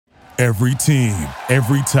Every team,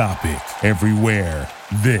 every topic, everywhere.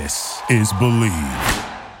 This is Believe.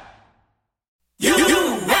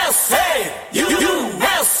 USA!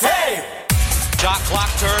 USA! Shot clock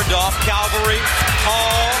turned off. Calvary.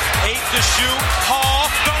 Hall. 8 to shoot. Hall.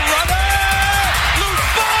 The runner. Loose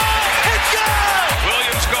ball. It's good.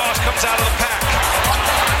 Williams-Goss comes out of the pack.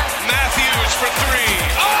 Matthews for 3.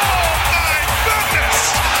 Oh, my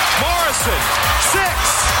goodness. Morrison. 6.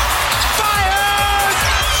 Fires.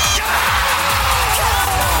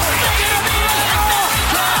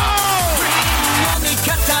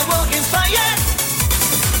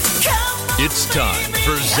 It's time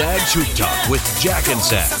for Zag's Hoop Talk with Jack and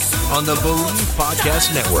Zag on the Believe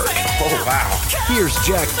Podcast Network. Oh, wow. Here's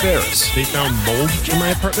Jack Ferris. They found mold in my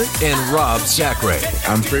apartment? And Rob Zachary.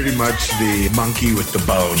 I'm pretty much the monkey with the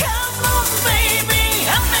bone.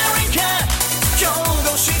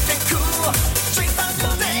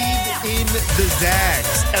 Believe in the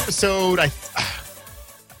Zags. Episode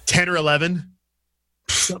 10 or 11.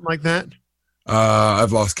 Something like that.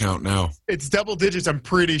 I've lost count now. It's double digits. I'm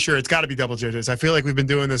pretty sure it's got to be double digits. I feel like we've been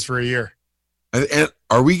doing this for a year. And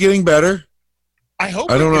are we getting better? I hope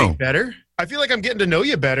I don't we're getting know. better. I feel like I'm getting to know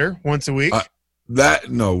you better once a week.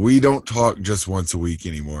 No, we don't talk just once a week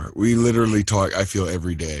anymore. We literally talk, I feel,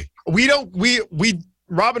 every day.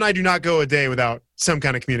 Rob and I do not go a day without some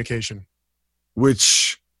kind of communication.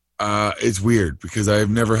 Which is weird because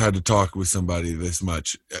I've never had to talk with somebody this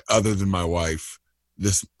much other than my wife.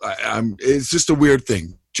 It's just a weird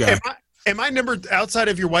thing, Jack. Am I number outside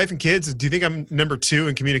of your wife and kids? Do you think I'm number 2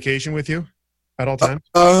 in communication with you at all times?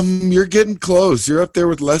 You're getting close. You're up there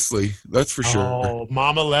with Leslie. That's for sure. Oh,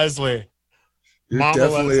 Mama Leslie. You're Mama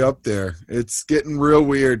definitely Leslie. up there. It's getting real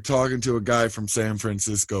weird talking to a guy from San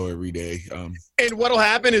Francisco every day. And what'll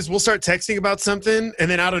happen is we'll start texting about something, and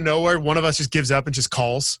then out of nowhere, one of us just gives up and just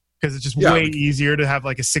calls because it's just way easier to have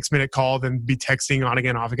like a 6-minute call than be texting on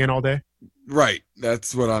again, off again all day. Right.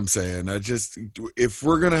 That's what I'm saying. If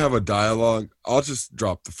we're going to have a dialogue, I'll just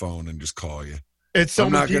drop the phone and just call you. It's so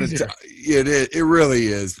much easier. It really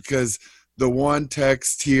is, because the one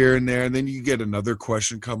text here and there, and then you get another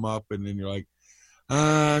question come up, and then you're like,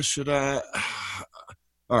 should I?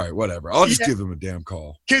 All right, whatever. I'll just give them a damn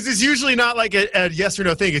call. Because it's usually not like a yes or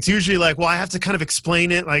no thing. It's usually like, well, I have to kind of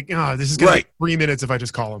explain it. Like, this is going to take 3 minutes if I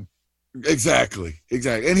just call him. Exactly.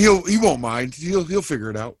 And he won't mind. He'll figure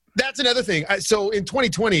it out. That's another thing. So in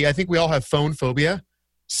 2020, I think we all have phone phobia.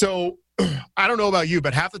 So I don't know about you,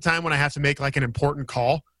 but half the time when I have to make like an important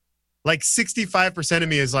call, like 65% of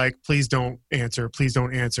me is like, please don't answer. Please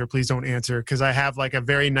don't answer. Please don't answer. Because I have like a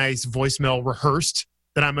very nice voicemail rehearsed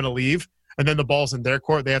that I'm going to leave. And then the ball's in their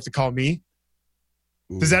court. They have to call me.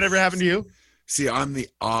 Ooh. Does that ever happen to you? See, I'm the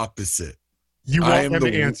opposite. You want them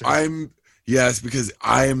to answer. Yes, because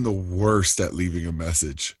I am the worst at leaving a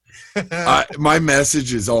message. My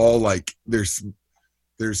message is all like there's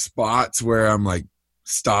spots where I'm like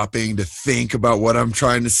stopping to think about what I'm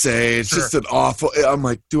trying to say. It's just an awful. I'm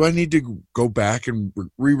like, do I need to go back and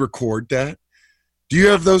re-record that? Do you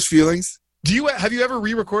have those feelings? Have you ever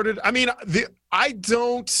re-recorded? I mean, I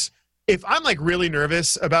don't. If I'm like really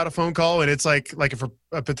nervous about a phone call and it's like for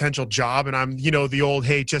a potential job and I'm the old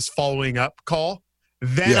hey just following up call,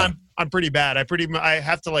 then I'm pretty bad. I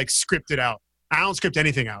have to like script it out. I don't script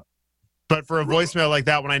anything out. But for a voicemail like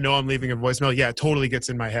that, when I know I'm leaving a voicemail, it totally gets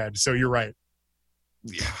in my head. So you're right.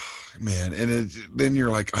 Yeah, man. And then you're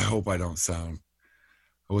like, I hope I don't sound.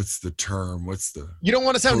 What's the term? You don't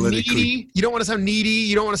want to sound needy. You don't want to sound needy.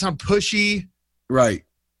 You don't want to sound pushy. Right.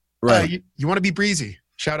 You want to be breezy.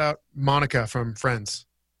 Shout out Monica from Friends.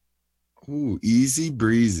 Ooh, easy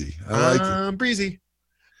breezy. I like it. Breezy.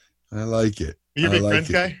 I like it. Are you a big Friends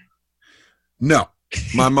guy? No.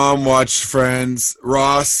 My mom watched Friends.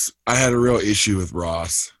 Ross, I had a real issue with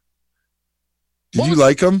Ross. Did you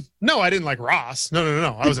like him? No, I didn't like Ross.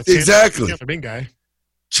 No. I was a Chandler Bing guy.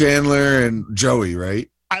 Chandler and Joey, right?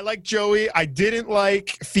 I like Joey. I didn't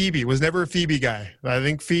like Phoebe. Was never a Phoebe guy. I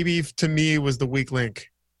think Phoebe, to me, was the weak link.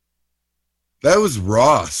 That was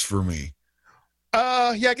Ross for me.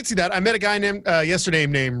 I can see that. I met a guy yesterday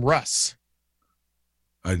named Russ.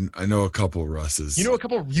 I know a couple Russes. You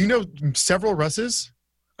know several Russes?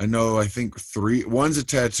 I know, I think 3. One's a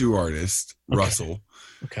tattoo artist, okay. Russell.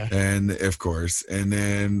 Okay. And of course, and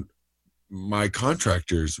then my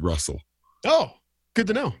contractor's Russell. Oh, good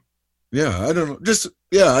to know. Yeah, I don't know.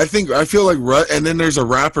 I feel like Russ, and then there's a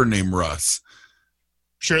rapper named Russ.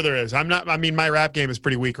 Sure there is. My rap game is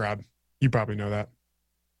pretty weak, Rob. You probably know that.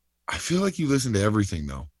 I feel like you listen to everything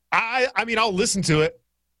though. I'll listen to it,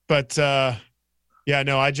 but I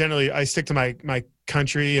stick to my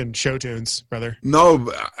country and show tunes, brother. No,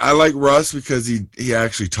 but I like Russ because he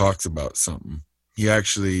actually talks about something. He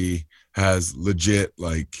actually has legit,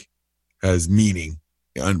 like, has meaning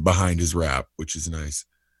behind his rap, which is nice.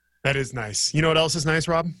 That is nice. You know what else is nice,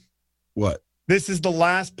 Rob? What? This is the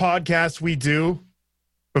last podcast we do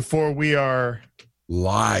before we are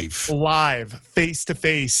Live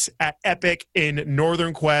face-to-face at Epic in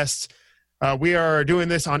Northern Quest. We are doing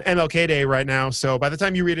this on MLK Day right now, so by the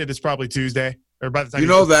time you read it, it's probably Tuesday. Or by the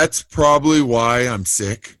time that's probably why I'm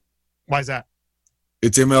sick. Why is that?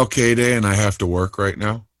 It's MLK Day and I have to work right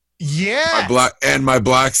now. Yeah. My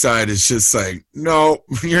black side is just like, no,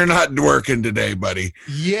 you're not working today, buddy.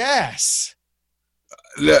 Yes.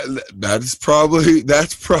 That's probably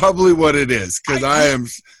what it is. Because I am,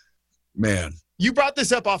 man. You brought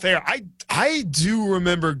this up off air. I do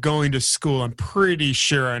remember going to school, I'm pretty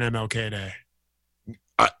sure, on MLK Day.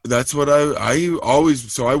 That's what I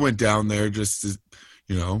always, so I went down there just to,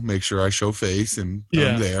 make sure I show face and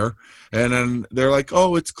I'm there. And then they're like,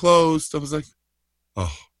 oh, it's closed. I was like,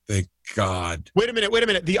 oh, thank God. Wait a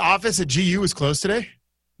minute. The office at GU is closed today?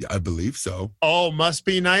 Yeah, I believe so. Oh, must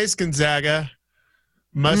be nice, Gonzaga.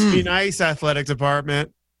 Must be nice, athletic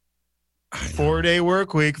department. 4-day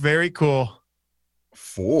work week. Very cool.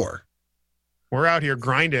 4. We're out here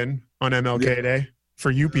grinding on MLK Day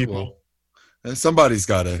for you people. Well, and somebody's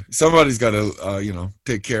got to,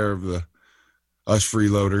 take care of us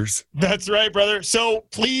freeloaders. That's right, brother. So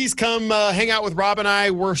please come hang out with Rob and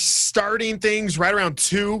I. We're starting things right around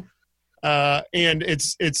 2. And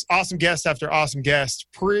it's awesome guest after awesome guest.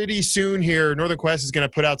 Pretty soon here, Northern Quest is going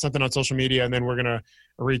to put out something on social media, and then we're going to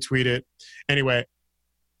retweet it. Anyway,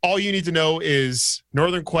 all you need to know is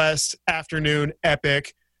Northern Quest, afternoon,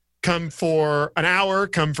 Epic. Come for an hour,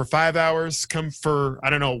 come for 5 hours, come for,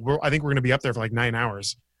 I don't know, I think we're going to be up there for like 9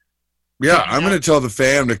 hours. Yeah, I'm going to tell the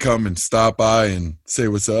fam to come and stop by and say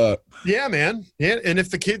what's up. Yeah, man. Yeah, and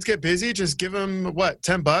if the kids get busy, just give them,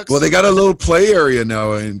 $10? Well, they got a little play area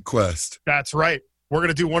now in Quest. That's right. We're going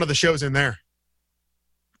to do one of the shows in there.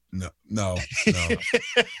 No.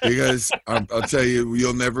 Because I'll tell you,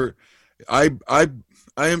 you'll never – I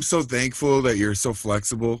am so thankful that you're so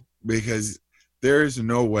flexible because there is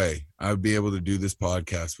no way I would be able to do this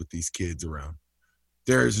podcast with these kids around.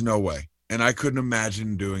 There is no way. And I couldn't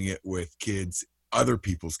imagine doing it with kids, other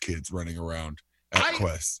people's kids running around at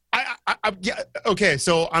Quest. Yeah, okay,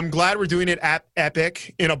 so I'm glad we're doing it at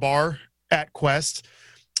Epic in a bar at Quest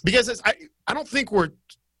because I don't think we're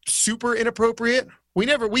super inappropriate. We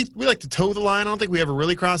like to toe the line. I don't think we ever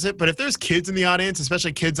really cross it. But if there's kids in the audience,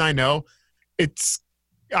 especially kids I know,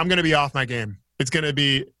 I'm going to be off my game. It's going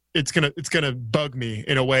to bug me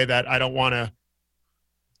in a way that I don't want to,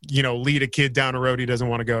 lead a kid down a road he doesn't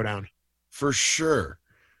want to go down. For sure.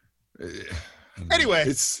 Anyway,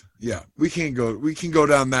 we can go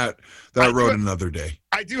down that road another day.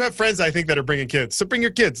 I do have friends I think that are bringing kids. So bring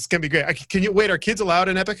your kids. It's going to be great. Can you wait? Are kids allowed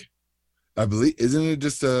in Epic? I believe, isn't it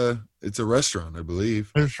just it's a restaurant, I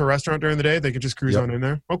believe. It's a restaurant during the day. They can just cruise on in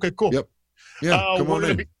there. Okay, cool. Yep. Yeah. Come on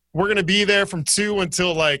in. We're going to be there from 2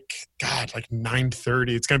 until like 9:30.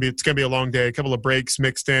 It's going to be a long day. A couple of breaks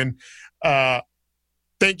mixed in.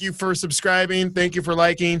 Thank you for subscribing. Thank you for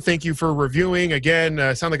liking. Thank you for reviewing. Again,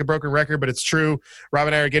 sound like a broken record, but it's true. Rob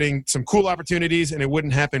and I are getting some cool opportunities, and it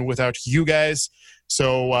wouldn't happen without you guys.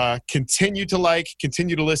 So continue to like,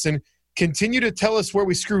 continue to listen, continue to tell us where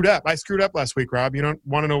we screwed up. I screwed up last week, Rob. You don't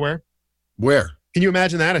want to know where? Where? Can you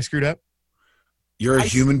imagine that? I screwed up. You're a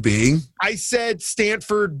human being? I said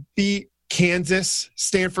Stanford beat Kansas.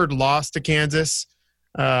 Stanford lost to Kansas.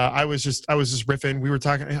 I was just riffing. We were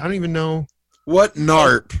talking. I don't even know. What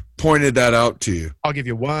NARP pointed that out to you? I'll give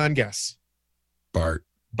you one guess. Bart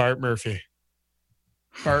Murphy.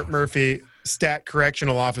 Bart Murphy, stat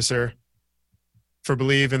correctional officer for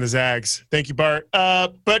Believe in the Zags. Thank you, Bart.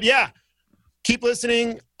 But yeah, keep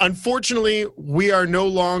listening. Unfortunately, we are no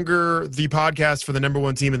longer the podcast for the number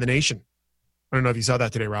 1 team in the nation. I don't know if you saw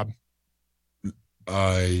that today, Rob.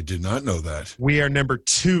 I did not know that. We are number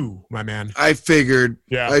 2, my man. I figured.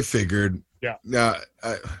 Yeah. Yeah.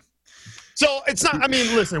 So it's not,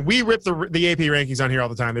 listen, we rip the AP rankings on here all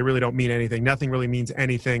the time. They really don't mean anything. Nothing really means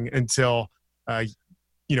anything until,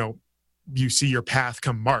 you see your path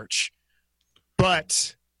come March.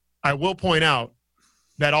 But I will point out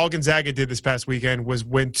that all Gonzaga did this past weekend was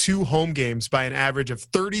win 2 home games by an average of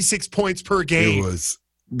 36 points per game. It was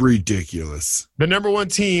ridiculous. The number 1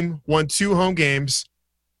 team won 2 home games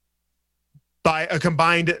by a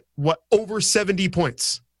combined, over 70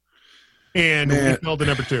 points. And we fell to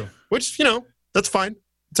number 2. Which, that's fine.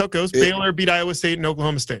 That's how it goes. Baylor beat Iowa State and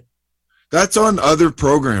Oklahoma State. That's on other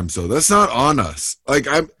programs, though. That's not on us. Like,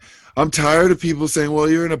 I'm tired of people saying, well,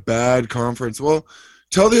 you're in a bad conference. Well,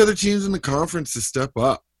 tell the other teams in the conference to step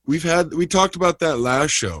up. We talked about that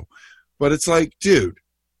last show, but it's like, dude,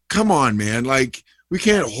 come on, man. Like, we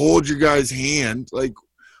can't hold your guys' hand. Like,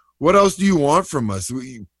 what else do you want from us?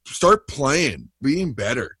 We start playing, being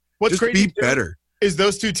better. What's Just crazy be better. is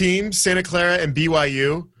those two teams, Santa Clara and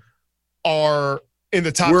BYU, are in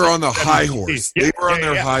the top. We're on the WCC. high horse. Yeah, They were on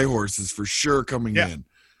their yeah. high horses for sure coming in.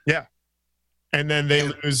 Yeah. And then they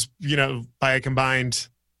lose, by a combined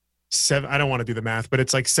 7. I don't want to do the math, but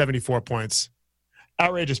it's like 74 points.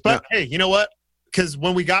 Outrageous. But hey, you know what? Because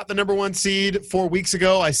when we got the number 1 seed 4 weeks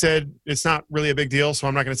ago, I said it's not really a big deal. So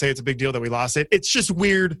I'm not going to say it's a big deal that we lost it. It's just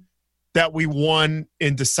weird that we won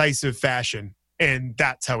in decisive fashion, and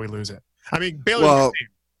that's how we lose it. I mean, Baylor's a good team,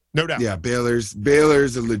 no doubt. Yeah,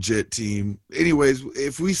 Baylor's a legit team. Anyways,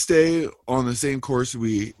 if we stay on the same course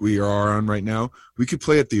we are on right now, we could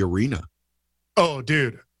play at the arena. Oh,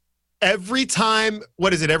 dude. Every time,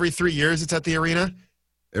 what is it, every 3 years it's at the arena?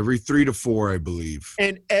 Every 3 to 4, I believe.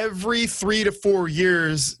 And every 3 to 4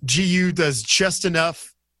 years, GU does just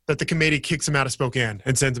enough that the committee kicks him out of Spokane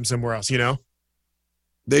and sends him somewhere else,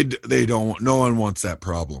 They don't. No one wants that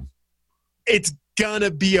problem. It's going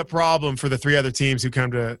to be a problem for the 3 other teams who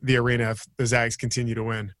come to the arena if the Zags continue to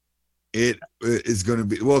win. It is going to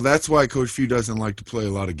be. Well, that's why Coach Few doesn't like to play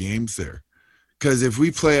a lot of games there. Because if we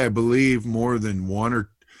play, I believe, more than one or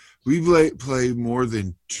we play more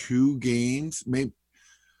than 2 games, maybe.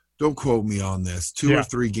 Don't quote me on this. 2 or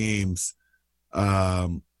 3 games,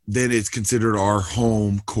 then it's considered our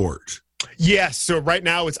home court. Yes. So right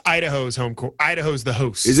now it's Idaho's home court. Idaho's the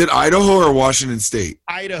host. Is it Idaho or Washington State?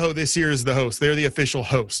 Idaho this year is the host. They're the official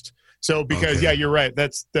host. So because Okay. you're right.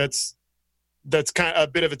 That's kind of a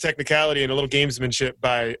bit of a technicality and a little gamesmanship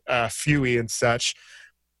by Fewy and such.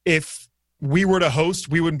 If we were to host,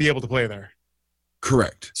 we wouldn't be able to play there.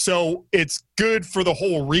 Correct. So it's good for the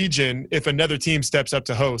whole region if another team steps up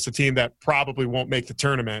to host, a team that probably won't make the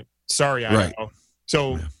tournament. Sorry, Idaho. Right.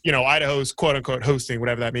 So, Idaho's quote-unquote hosting,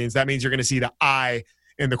 whatever that means. That means you're going to see the I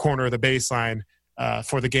in the corner of the baseline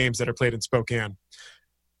for the games that are played in Spokane.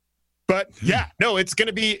 But, it's going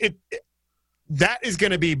to be that is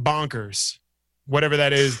going to be bonkers, whatever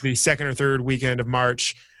that is, the second or third weekend of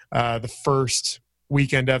March, the first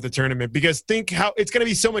weekend of the tournament, because think how it's going to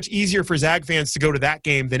be so much easier for Zag fans to go to that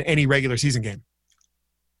game than any regular season game.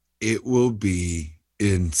 It will be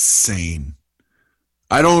insane.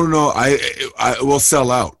 I don't know. I will sell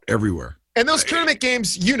out everywhere. And those tournament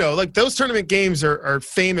games, those tournament games are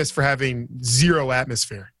famous for having zero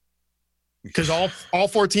atmosphere because all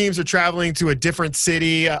 4 teams are traveling to a different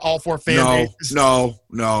city, all 4 fan bases. No,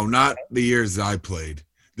 not the years I played.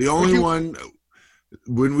 The only one.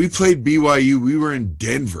 When we played BYU, we were in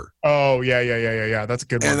Denver. Oh, yeah. That's a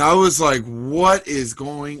good one. And I was like, what is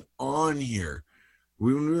going on here?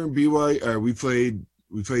 When we were in BYU, we played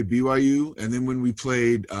BYU, and then when we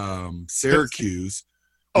played Syracuse,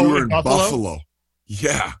 we were in Buffalo.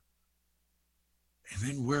 Yeah. And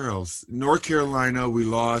then where else? North Carolina, we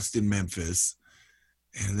lost in Memphis.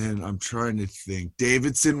 And then I'm trying to think.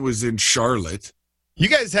 Davidson was in Charlotte. You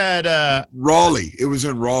guys had Raleigh. It was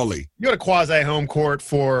in Raleigh. You had a quasi home court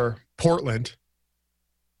for Portland.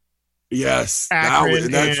 Yes.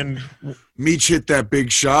 Akron and Meach hit that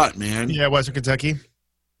big shot, man. Yeah, Western Kentucky.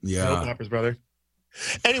 Yeah. Hoppers, brother.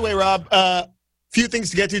 Anyway, Rob, few things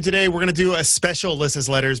to get to today. We're going to do a special Alyssa's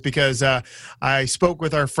Letters because I spoke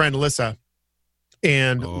with our friend Alyssa,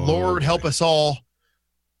 and Lord help us all.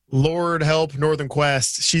 Lord help Northern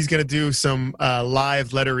Quest. She's going to do some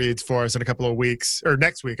live letter reads for us in a couple of weeks, or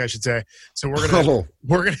next week, I should say. So we're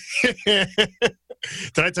going to.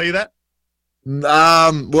 Did I tell you that?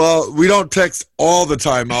 Well, we don't text all the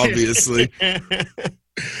time, obviously.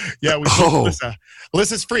 Yeah, we should. Alyssa.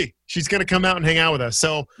 Alyssa's free. She's going to come out and hang out with us.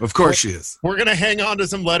 So of course she is. We're going to hang on to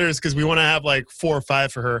some letters because we want to have like 4 or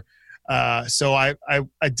 5 for her. So I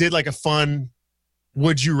did like a fun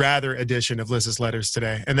Would You Rather edition of Alyssa's Letters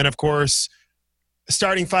today. And then, of course,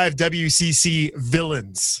 starting 5 WCC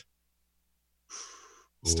villains.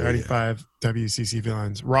 Starting 5 WCC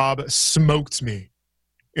villains. Rob smoked me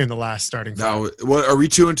in the last starting 5. Now, what are we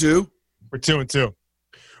 2-2? We're 2-2.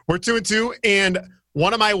 We're 2-2, and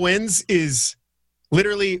one of my wins is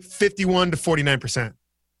literally 51 to 49%.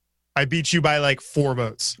 I beat you by like 4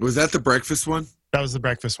 votes. Was that the breakfast one? That was the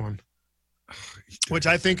breakfast one. Which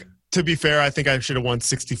I think, to be fair, I think I should have won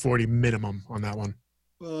 60-40 minimum on that one.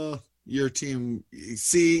 Well, your team,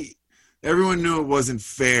 see, everyone knew it wasn't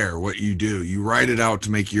fair what you do. You write it out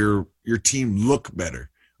to make your team look better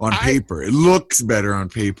on paper. It looks better on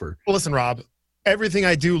paper. Well, listen, Rob, everything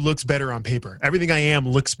I do looks better on paper. Everything I am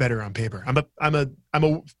looks better on paper. I'm a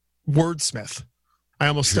wordsmith. I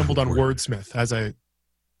almost stumbled on wordsmith as I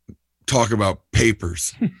talk about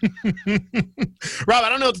papers. Rob, I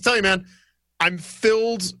don't know what to tell you, man. I'm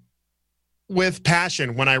filled with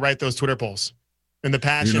passion when I write those Twitter polls, and the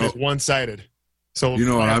passion is one-sided. So you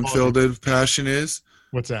know what I'm filled with passion is?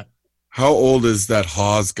 What's that? How old is that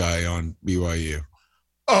Haas guy on BYU?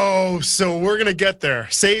 Oh, so we're gonna get there.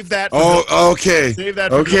 Save that. Okay. Save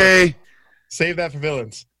that. For villains. Save that for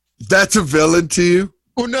villains. That's a villain to you?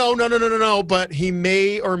 Oh no. But he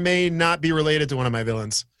may or may not be related to one of my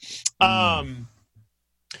villains.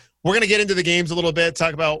 We're going to get into the games a little bit,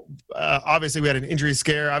 talk about, obviously we had an injury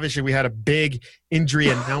scare. Obviously we had a big injury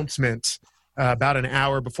announcement about an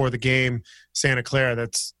hour before the game, Santa Clara.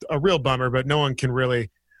 That's a real bummer, but no one can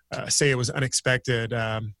really say it was unexpected.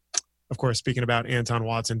 Of course, speaking about Anton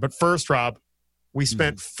Watson. But first, Rob, we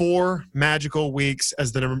spent 4 magical weeks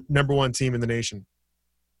as the number 1 team in the nation.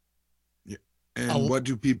 Yeah. And what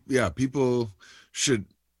do people should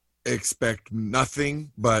expect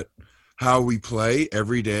nothing but how we play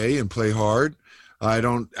every day and play hard. I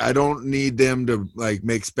don't need them to like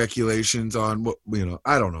make speculations on what,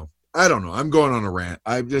 I don't know. I'm going on a rant.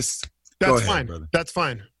 That's fine. Brother. That's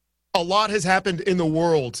fine. A lot has happened in the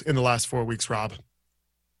world in the last 4 weeks, Rob.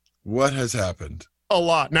 What has happened? A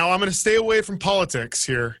lot. Now I'm going to stay away from politics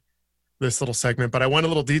here, this little segment, but I want a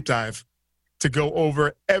little deep dive to go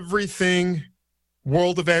over everything,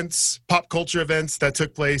 world events, pop culture events that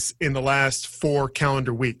took place in the last 4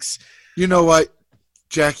 calendar weeks. You know what,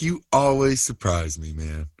 Jack? You always surprise me,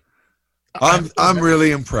 man. I'm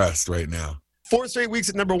really impressed right now. 4 straight weeks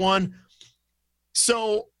at number 1.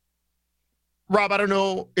 So, Rob, I don't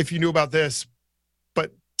know if you knew about this,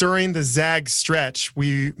 but during the Zag stretch,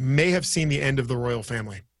 we may have seen the end of the royal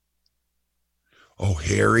family. Oh,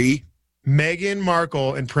 Harry? Meghan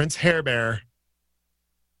Markle and Prince Hairbear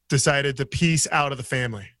decided to peace out of the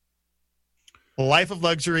family. Life of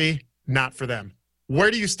luxury, not for them. Where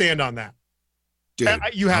do you stand on that? Dude,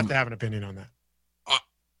 you have to have an opinion on that.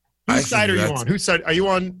 Whose side are you on? Whose side are you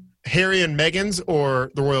on? Harry and Meghan's or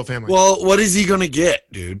the royal family? Well, what is he gonna get,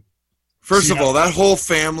 dude? First of all, that whole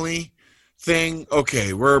family thing.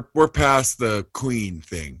 Okay, we're past the queen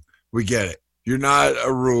thing. We get it. You're not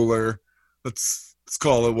a ruler. Let's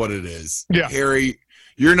call it what it is. Yeah, Harry,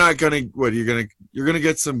 you're not gonna. What you're gonna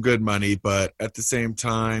get some good money, but at the same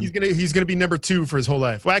time, he's gonna be number 2 for his whole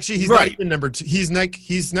life. Well, actually, he's not even number 2.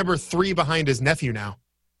 He's number 3 behind his nephew now.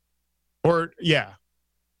 Or yeah.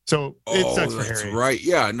 So it sucks for Harry. Right.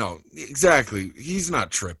 Yeah, no, exactly. He's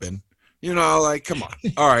not tripping. Like, come on.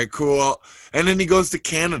 All right, cool. And then he goes to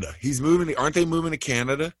Canada. He's moving. Aren't they moving to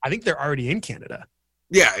Canada? I think they're already in Canada.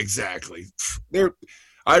 Yeah, exactly.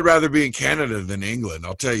 I'd rather be in Canada than England.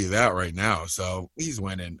 I'll tell you that right now. So he's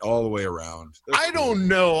winning all the way around. I don't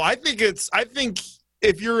know. I think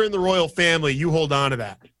if you're in the royal family, you hold on to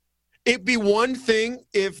that. It'd be one thing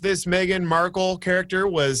if this Meghan Markle character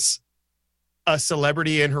was a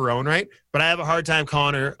celebrity in her own right, but I have a hard time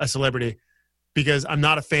calling her a celebrity because I'm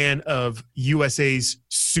not a fan of USA's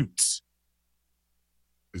suits.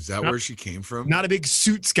 Is that where she came from? Not a big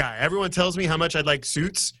suits guy. Everyone tells me how much I like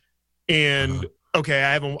suits, and okay,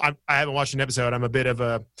 I haven't watched an episode. I'm a bit of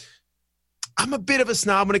a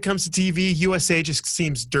snob when it comes to TV. USA just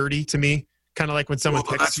seems dirty to me. Kind of like when someone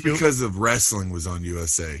that's because of wrestling was on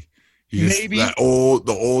USA. Maybe the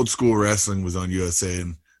old school wrestling was on USA,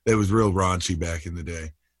 and it was real raunchy back in the day.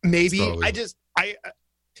 Maybe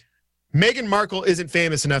Meghan Markle isn't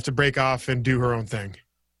famous enough to break off and do her own thing.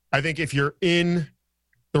 I think if you're in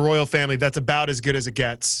the royal family, that's about as good as it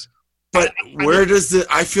gets. But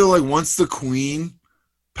I feel like once the queen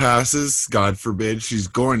passes, God forbid, it's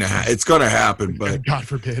going to happen, but God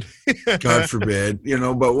forbid. God forbid,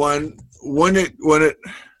 but when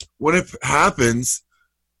it happens,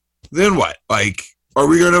 then what? Like, are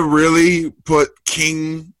we going to really put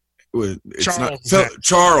King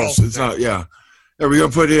Charles? It's not. Yeah. Are we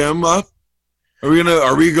going to put him up? Are we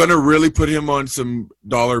going to really put him on some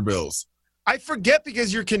dollar bills? I forget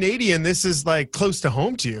because you're Canadian. This is like close to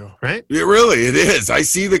home to you, right? It is. I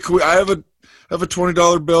see the queen. I have a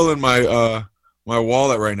 $20 bill in my my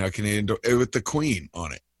wallet right now, Canadian, with the queen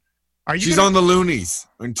on it. She's on the loonies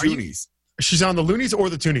and toonies. She's on the loonies or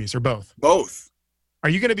the toonies or both? Both. Are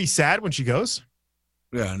you going to be sad when she goes?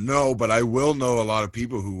 Yeah, no, but I will know a lot of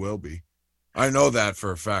people who will be. I know that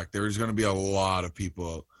for a fact. There's going to be a lot of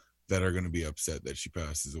people that are going to be upset that she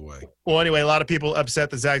passes away. Well, anyway, a lot of people upset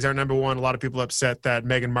that Zags are number 1. A lot of people upset that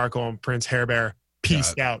Meghan Markle and Prince Hairbear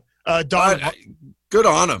peaced out. Good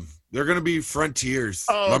on them. They're going to be frontiers,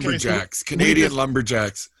 lumberjacks, so Canadian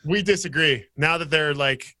lumberjacks. We disagree. Now that they're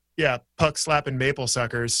like, puck slapping maple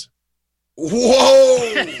suckers. Whoa!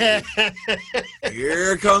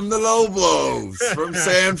 Here come the low blows from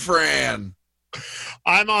San Fran.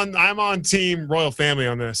 I'm on team royal family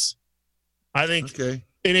on this. I think, Okay.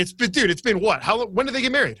 and it's been what? When did they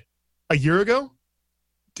get married? A year ago?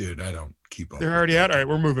 Dude, I don't keep up. They're already out. All right,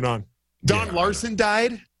 we're moving on. Don Yeah, Larson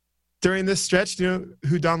died during this stretch. Do you know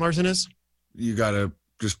who Don Larson is? You got to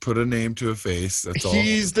just put a name to a face. That's all.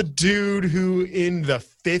 He's the dude who, in the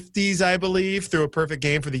 50s, I believe, threw a perfect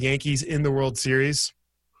game for the Yankees in the World Series.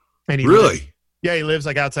 And he Really? he lives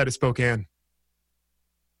like outside of Spokane.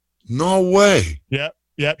 No way. Yep.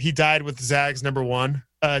 He died with Zags #1.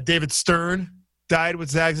 David Stern died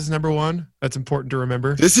with Zags #1. That's important to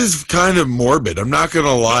remember. This is kind of morbid. I'm not going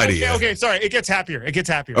to lie to you. Okay, sorry. It gets happier.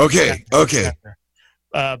 Okay.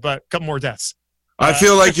 But a couple more deaths. I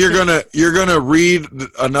feel like you're gonna read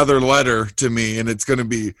another letter to me, and it's gonna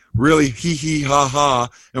be really hee hee ha ha,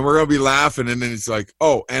 and we're gonna be laughing, and then it's like,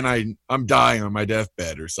 oh, and I'm dying on my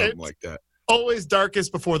deathbed or something like that. Always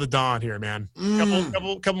darkest before the dawn here, man.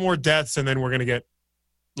 Couple more deaths, and then we're gonna get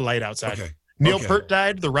light outside. Okay. Neil Peart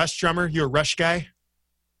died, the Rush drummer. You a Rush guy?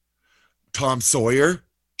 Tom Sawyer.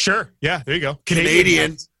 Sure. Yeah, there you go.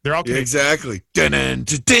 Canadian. They're all Canadian. Exactly.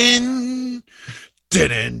 Dun-dun-dun-dun.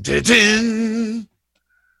 Dun-dun-dun-dun.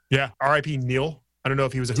 Yeah. R.I.P. Neil. I don't know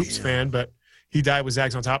if he was a Hoops fan, but he died with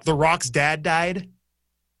Zags on top. The Rock's dad died.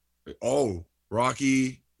 Oh,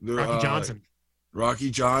 Rocky Johnson.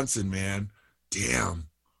 Rocky Johnson, man. Damn.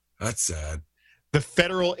 That's sad. The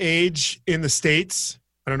federal age in the States,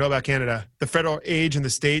 I don't know about Canada. The federal age in the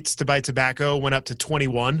States to buy tobacco went up to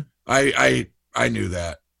 21. I knew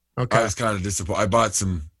that. Okay. I was kind of disappointed. I bought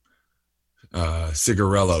some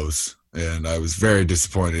cigarellos, and I was very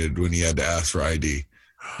disappointed when he had to ask for ID.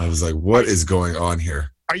 I was like, what is going on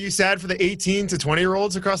here? Are you sad for the 18 to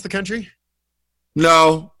 20-year-olds across the country?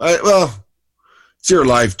 No. Well, it's your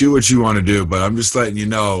life. Do what you want to do, but I'm just letting you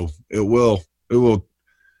know it will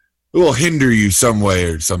hinder you some way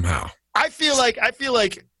or somehow. I feel like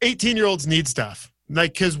 18-year-olds need stuff.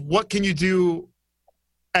 Like, because what can you do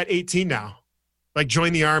at 18 now? Like,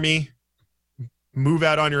 join the army, move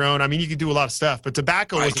out on your own. I mean, you can do a lot of stuff, but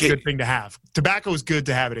tobacco is a good thing to have. Tobacco is good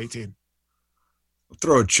to have at 18.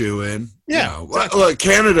 Throw a chew in. Yeah. Exactly. Look,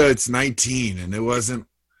 Canada, it's 19, and it wasn't.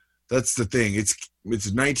 That's the thing. It's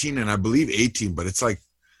 19 and I believe 18, but it's like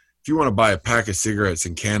if you want to buy a pack of cigarettes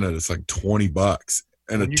in Canada, it's like $20,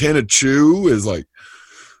 and a tin of chew is like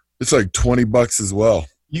it's like $20 as well.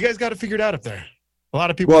 You guys got to figure it out up there. A lot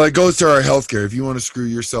of people. Well, it goes to our healthcare. If you want to screw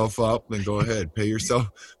yourself up, then go ahead, pay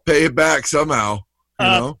it back somehow. You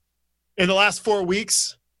know. In the last 4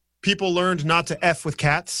 weeks, people learned not to F with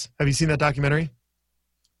cats. Have you seen that documentary?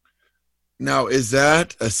 Now, is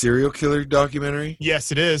that a serial killer documentary?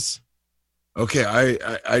 Yes, it is. Okay,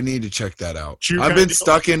 I need to check that out. True I've been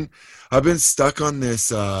stuck on this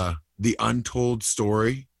The Untold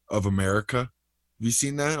Story of America. Have you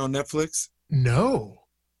seen that on Netflix? No.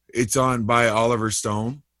 It's by Oliver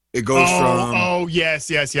Stone. It goes from Oh, yes.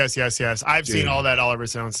 I've seen all that Oliver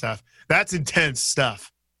Stone stuff. That's intense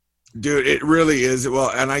stuff. Dude, it really is. Well,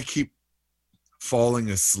 and I keep falling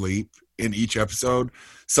asleep in each episode.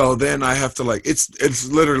 So then I have to it's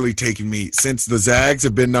literally taken me since the Zags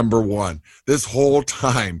have been #1. This whole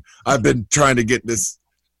time I've been trying to get this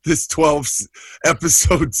 12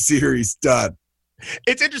 episode series done.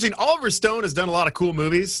 It's interesting. Oliver Stone has done a lot of cool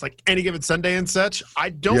movies, like Any Given Sunday and such.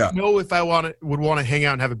 I don't know if I would want to hang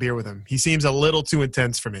out and have a beer with him. He seems a little too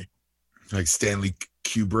intense for me. Like Stanley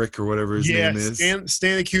Kubrick or whatever his name is.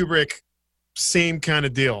 Stanley Kubrick, same kind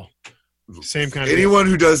of deal. Anyone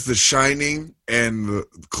who does The Shining and the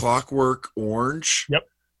Clockwork Orange.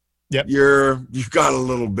 Yep. You've got a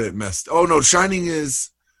little bit messed. Oh no, Shining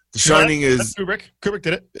is Kubrick. Kubrick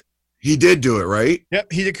did it. He did do it, right?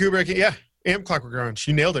 Yep, he did Kubrick. Yeah, and Clockwork Orange.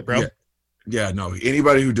 You nailed it, bro. Yeah, no.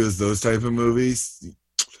 Anybody who does those type of movies,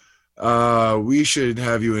 we should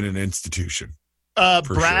have you in an institution.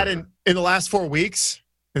 Brad, in the last 4 weeks,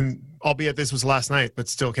 and albeit this was last night, but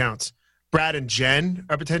still counts. Brad and Jen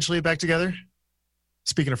are potentially back together.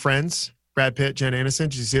 Speaking of friends, Brad Pitt, Jen Aniston.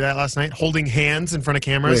 Did you see that last night? Holding hands in front of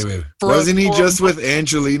cameras. Wait. Wasn't he just with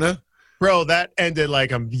Angelina? Bro, that ended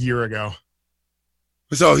like a year ago.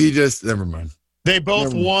 So never mind. They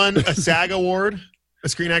both won a SAG award, a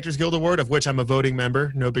Screen Actors Guild Award, of which I'm a voting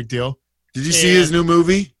member. No big deal. Did you see his new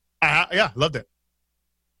movie? Yeah, loved it.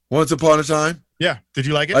 Once Upon a Time? Yeah. Did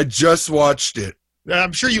you like it? I just watched it.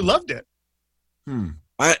 I'm sure you loved it.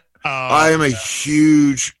 I am a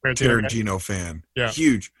huge Tarantino fan. Yeah.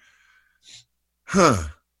 Huge.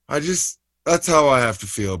 That's how I have to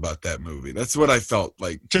feel about that movie. That's what I felt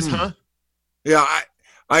like. Just. Yeah,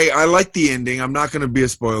 I like the ending. I'm not going to be a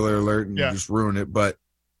spoiler alert and Yeah. just ruin it, but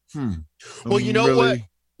Well, you know what?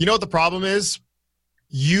 You know what the problem is?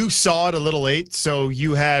 You saw it a little late, so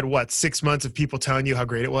you had, 6 months of people telling you how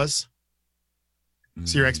great it was?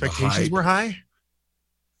 So your expectations were high?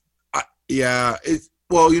 Yeah.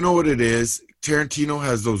 Well, you know what it is? Tarantino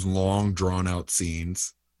has those long, drawn-out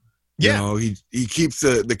scenes. Yeah. You know, he keeps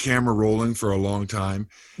the camera rolling for a long time.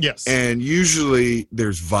 Yes. And usually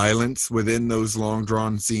there's violence within those long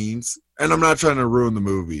drawn scenes. And I'm not trying to ruin the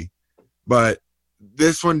movie, but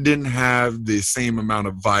this one didn't have the same amount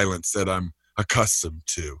of violence that I'm accustomed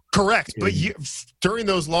to. Correct. But during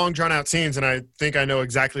those long drawn out scenes, and I think I know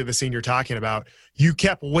exactly the scene you're talking about, you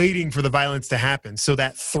kept waiting for the violence to happen. So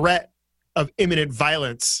that threat of imminent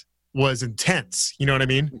violence was intense. You know what I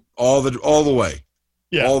mean? All the way.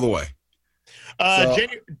 Yeah. All the way.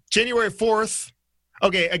 January 4th.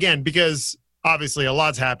 Okay, again, because obviously a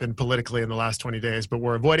lot's happened politically in the last 20 days, but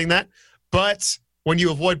we're avoiding that. But when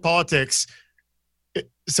you avoid politics,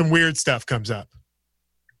 some weird stuff comes up.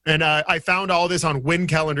 And I found all this on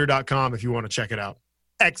wincalendar.com if you want to check it out.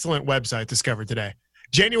 Excellent website discovered today.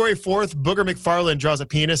 January 4th, Booger McFarland draws a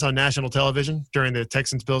penis on national television during the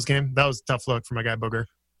Texans-Bills game. That was a tough look for my guy Booger.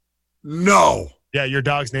 No. Yeah, your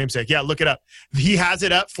dog's namesake. Yeah, look it up. He has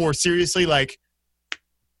it up for seriously like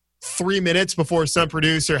 3 minutes before some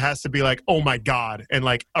producer has to be like, oh my God, and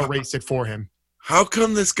like erase it for him. How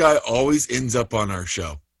come this guy always ends up on our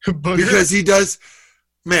show? Booger? Because he does,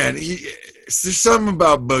 man, there's something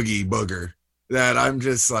about Booger that I'm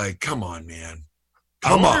just like, come on, man.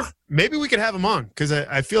 Come on. Maybe we could have him on because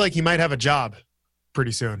I feel like he might have a job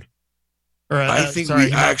pretty soon. Or I think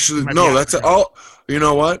we actually no. That's all. You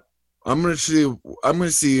know what? I'm gonna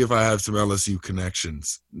see if I have some LSU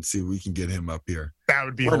connections and see if we can get him up here. That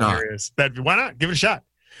would be hilarious. Why not? Give it a shot.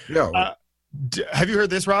 Yeah. Have you heard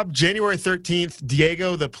this, Rob? January 13th,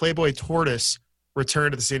 Diego the Playboy tortoise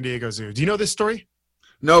returned to the San Diego Zoo. Do you know this story?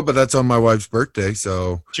 No, but that's on my wife's birthday,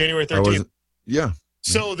 so January 13th. Yeah.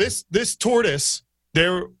 So this tortoise,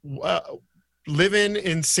 they're living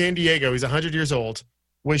in San Diego. He's 100 years old.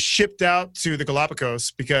 Was shipped out to the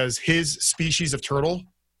Galapagos because his species of turtle,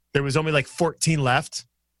 there was only like 14 left.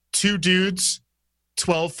 2 dudes,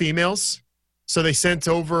 12 females. So they sent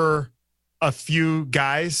over a few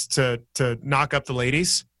guys to knock up the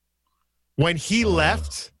ladies. When he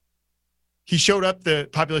left, he showed up, the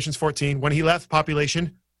population's 14. When he left,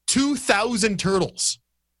 population, 2,000 turtles.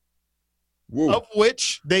 Whoa. Of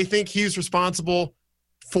which they think he's responsible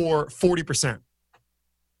for 40%.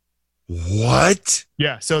 What?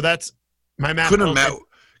 Yeah, so that's my math. Couldn't imagine.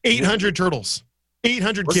 800 turtles.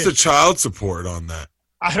 800 What's kids. the child support on that?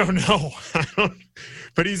 I don't know.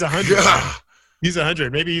 But he's 100. Yeah. He's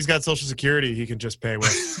 100. Maybe he's got Social Security he can just pay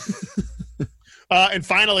with. And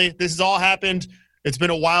finally, this has all happened. It's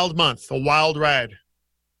been a wild month, a wild ride.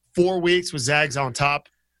 4 weeks with Zags on top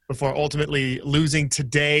before ultimately losing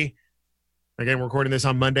today. Again, we're recording this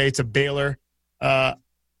on Monday. It's a Baylor. A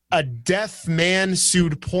deaf man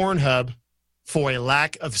sued Pornhub for a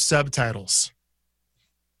lack of subtitles.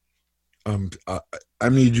 I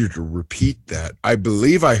need you to repeat that. I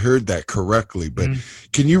believe I heard that correctly, but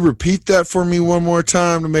can you repeat that for me one more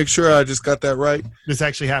time to make sure I just got that right? This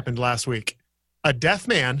actually happened last week. A deaf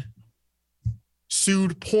man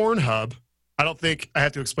sued Pornhub. I don't think I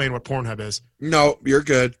have to explain what Pornhub is. No, you're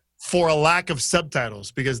good. For a lack of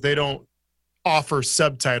subtitles because they don't offer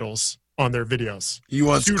subtitles on their videos. He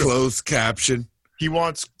wants closed caption. He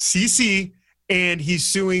wants CC, and he's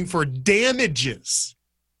suing for damages.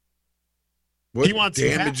 What He wants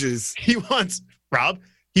damages? He wants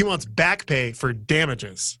back pay for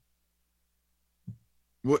damages.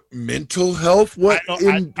 What mental health? What I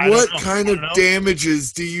don't know. kind of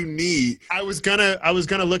damages do you need? I was gonna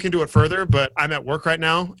look into it further, but I'm at work right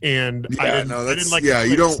now, and I didn't like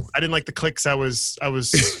the clicks. I was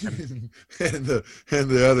and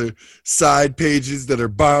the other side pages that are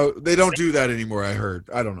they don't do that anymore. I heard.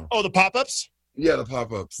 I don't know. Oh, the pop-ups? Yeah, the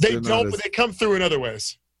pop-ups. They don't, but they come through in other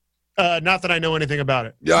ways. Not that I know anything about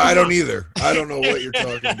it. Yeah, I don't either. I don't know what you're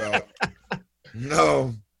talking about.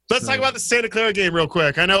 No. Let's talk about the Santa Clara game real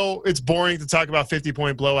quick. I know it's boring to talk about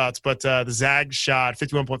 50-point blowouts, but the Zags shot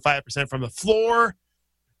 51.5% from the floor,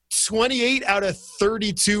 28 out of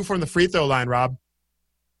 32 from the free throw line, Rob.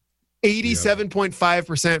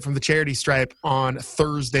 87.5% from the charity stripe on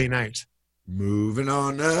Thursday night. Moving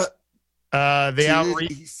on up. They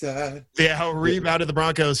out-rebounded the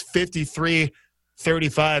Broncos 53-35.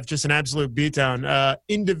 Just an absolute beatdown.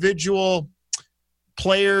 Individual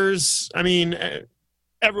players, I mean,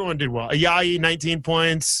 everyone did well. Ayayi, 19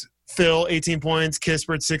 points. Phil, 18 points.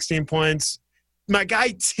 Kispert, 16 points. My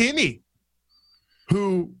guy, Timmy,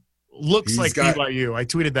 who looks He's like got- BYU. I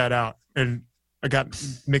tweeted that out, and I got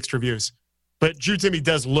mixed reviews. But Drew Timme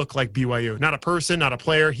does look like BYU. Not a person, not a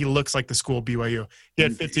player. He looks like the school BYU. He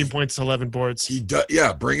had 15 points, 11 boards. He does,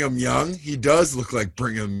 yeah. Brigham Young. He does look like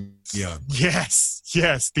Brigham Young. Yes,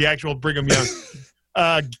 the actual Brigham Young.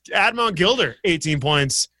 Admon Gilder, 18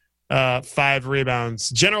 points, 5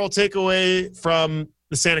 rebounds. General takeaway from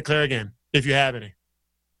the Santa Clara game, if you have any.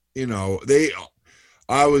 You know,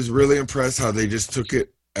 I was really impressed how they just took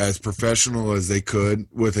it as professional as they could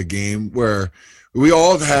with a game where we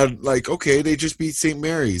all had like, okay, they just beat St.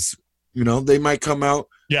 Mary's. You know, they might come out.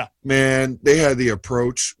 Yeah. Man, they had the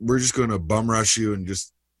approach. We're just going to bum rush you and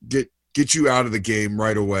just get you out of the game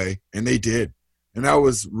right away. And they did. And that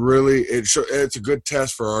was really it's a good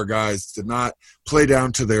test for our guys to not play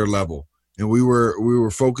down to their level. And we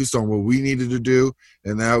were focused on what we needed to do,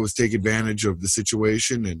 and that was take advantage of the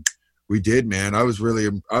situation, and we did, man. I was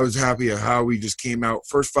happy at how we just came out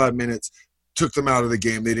first 5 minutes, took them out of the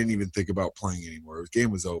game. They didn't even think about playing anymore. The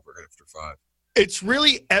game was over after 5. It's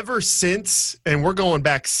really ever since, and we're going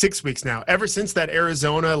back 6 weeks now, ever since that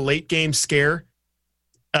Arizona late game scare,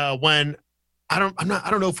 when I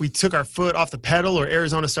don't know if we took our foot off the pedal or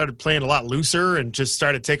Arizona started playing a lot looser and just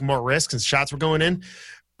started taking more risks and shots were going in.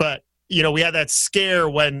 But, you know, we had that scare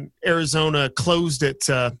when Arizona closed it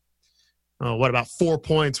to, about 4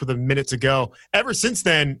 points with a minute to go. Ever since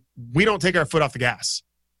then, we don't take our foot off the gas.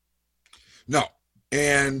 No,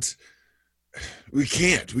 and we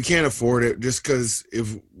can't afford it just because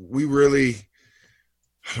if we really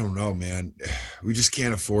 – I don't know, man. We just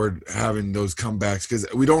can't afford having those comebacks because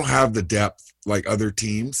we don't have the depth like other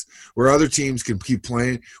teams where other teams can keep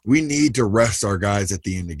playing. We need to rest our guys at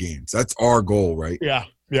the end of games. That's our goal, right? Yeah.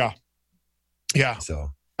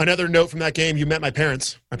 So Another note from that game, you met my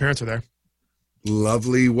parents. My parents were there.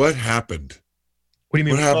 lovely. What happened? What do you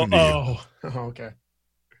mean? What happened to you? Oh, okay.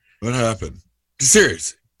 What happened?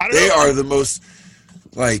 Serious. I don't They know. are the most,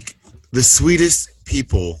 like, the sweetest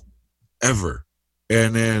people ever.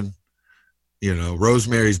 And then, you know,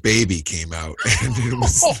 Rosemary's Baby came out. And it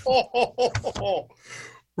was,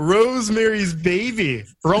 Rosemary's Baby.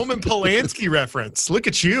 Roman Polanski reference. Look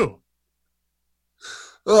at you.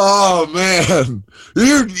 oh, man.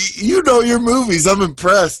 You know your movies. I'm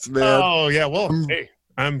impressed, man. Oh, yeah. Well, hey,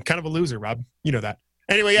 I'm kind of a loser, Rob. You know that.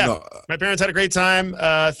 Anyway, yeah, No, my parents had a great time.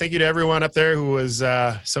 Thank you to everyone up there who was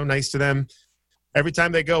so nice to them. Every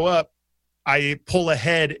time they go up, I pull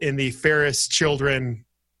ahead in the Ferris children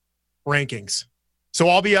rankings. So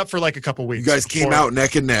I'll be up for like a couple weeks. you guys came out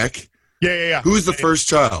neck and neck. Yeah. Who's the first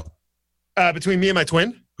child? Between me and my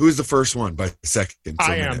twin, Who's the first one by second?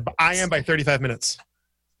 I am by 35 minutes.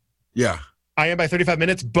 Yeah. I am by 35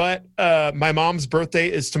 minutes, but my mom's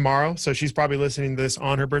birthday is tomorrow, so she's probably listening to this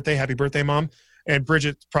on her birthday. Happy birthday, Mom. And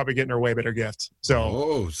Bridget's probably getting her way better gift.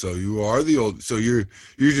 So So you are the old. So you're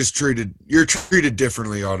just treated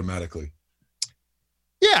differently automatically.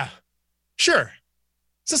 yeah, sure.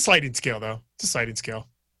 It's a sliding scale, though. It's a sliding scale.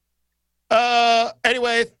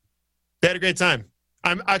 Anyway, they had a great time.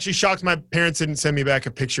 I'm actually shocked my parents didn't send me back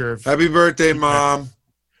a picture of. Happy birthday, Mom.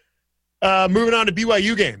 Moving on to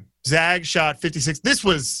BYU game. Zag shot 56. This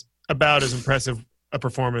was about as impressive a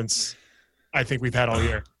performance I think we've had all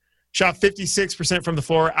year. Shot 56% from the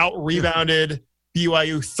floor, out-rebounded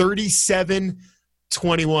BYU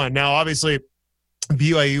 37-21. Now, obviously,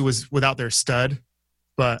 BYU was without their stud,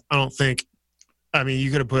 but I don't think – I mean, you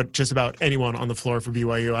could have put just about anyone on the floor for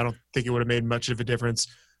BYU. I don't think it would have made much of a difference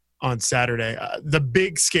on Saturday. The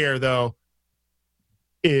big scare, though,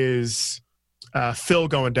 is Phil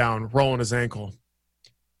going down, rolling his ankle.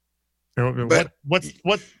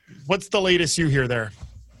 What's the latest you hear there?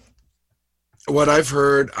 What I've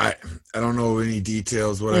heard, I don't know any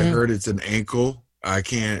details. What I heard, it's an ankle. I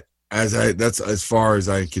can't. That's as far as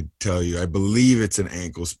I could tell you. I believe it's an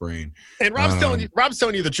ankle sprain. And Rob's telling you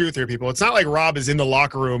the truth here, people. It's not like Rob is in the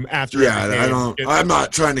locker room after. Yeah, every game. I'm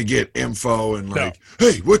not trying to get info and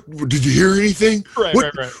hey, what did you hear anything? Right.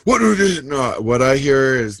 What I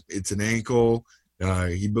hear is it's an ankle.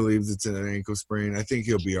 He believes it's an ankle sprain. I think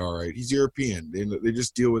he'll be all right. He's European. They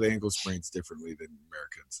just deal with ankle sprains differently than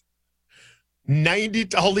Americans.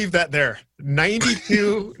 I'll leave that there.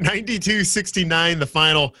 92-69, the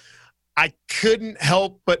final. I couldn't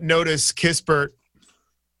help but notice Kispert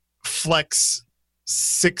flex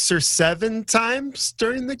 6 or 7 times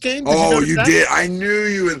during the game. You did. I knew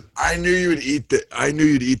you would eat that. I knew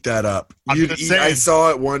you'd eat that up. I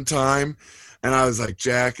saw it one time, and I was like,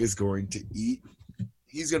 Jack is going to eat.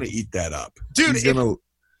 He's going to eat that up, dude.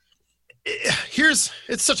 It's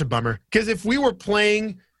It's such a bummer because if we were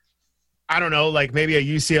playing, I don't know, like maybe a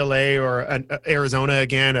UCLA or an Arizona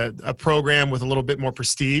again, a program with a little bit more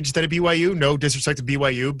prestige than a BYU. No disrespect to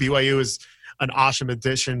BYU. BYU is an awesome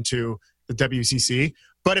addition to the WCC.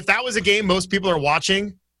 But if that was a game most people are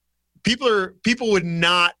watching, people would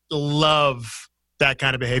not love that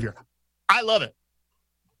kind of behavior. I love it.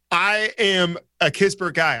 I am a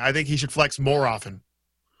Kispert guy. I think he should flex more often.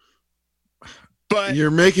 But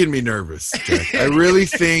you're making me nervous, Jack. I really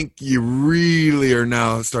think you really are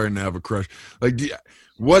now starting to have a crush. Like,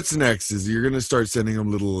 what's next? Is you're going to start sending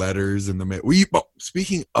them little letters in the mail.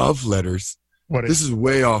 Speaking of letters, this is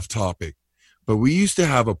way off topic, but we used to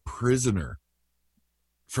have a prisoner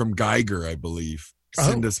from Geiger, I believe,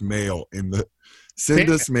 send us mail send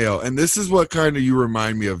us mail. And this is what kind of you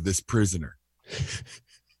remind me of, this prisoner.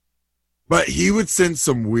 But he would send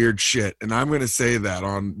some weird shit, and I'm going to say that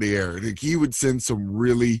on the air. Like, he would send some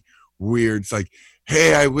really weird, it's like,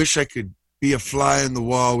 hey, I wish I could be a fly in the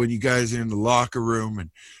wall when you guys are in the locker room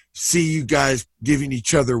and see you guys giving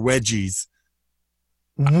each other wedgies.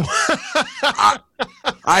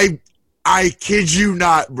 I kid you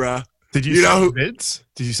not, bruh. Did you send him vids?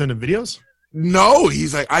 Did you send him videos? No,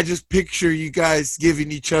 he's like, I just picture you guys giving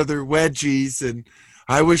each other wedgies, and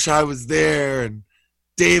I wish I was there, and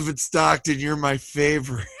David Stockton, you're my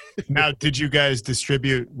favorite. Now, did you guys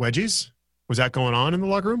distribute wedgies? Was that going on in the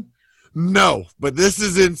locker room? No, but this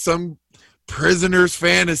is in some prisoner's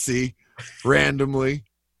fantasy randomly.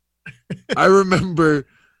 I remember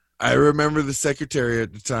the secretary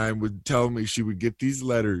at the time would tell me she would get these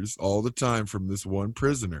letters all the time from this one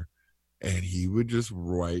prisoner, and he would just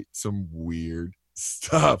write some weird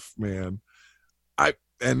stuff, man.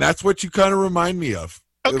 And that's what you kind of remind me of.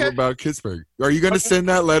 Okay. About Kispert. Are you going to send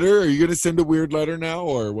that letter? Are you going to send a weird letter now,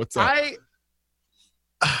 or what's up?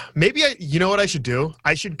 You know what I should do?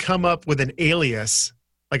 I should come up with an alias,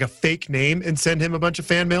 like a fake name, and send him a bunch of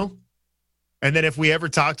fan mail. And then if we ever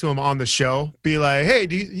talk to him on the show, be like, hey,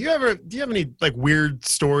 do you have any like weird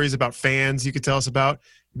stories about fans you could tell us about?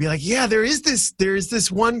 Be like, yeah, there is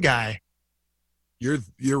this one guy.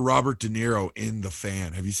 You're Robert De Niro in The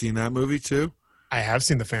Fan. Have you seen that movie too? I have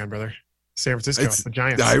seen The Fan, brother. San Francisco, the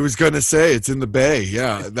Giants. I was going to say it's in the Bay.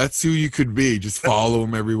 Yeah, that's who you could be. Just follow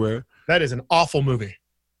him everywhere. That is an awful movie.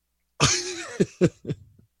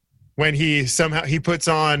 When he puts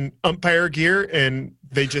on umpire gear and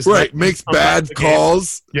they just makes bad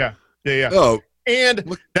calls. Yeah. Oh,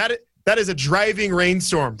 and that is a driving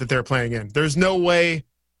rainstorm that they're playing in. There's no way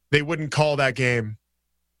they wouldn't call that game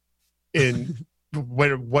in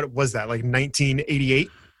what was that, like 1988?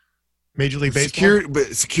 Major League Baseball.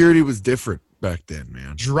 Security was different back then,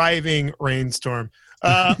 man. Driving rainstorm.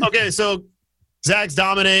 Okay, so Zags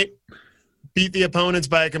dominate, beat the opponents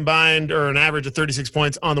by a combined or an average of 36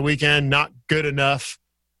 points on the weekend. Not good enough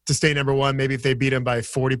to stay number one. Maybe if they beat them by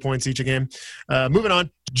 40 points each a game. Moving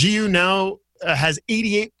on, GU now has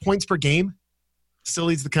 88 points per game. Still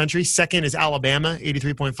leads the country. Second is Alabama,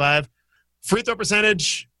 83.5. Free throw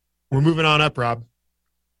percentage, we're moving on up, Rob.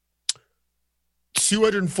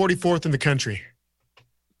 244th in the country.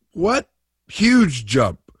 What? Huge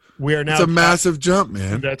jump. We are now. It's a massive jump,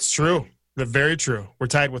 man. That's true. Very true. We're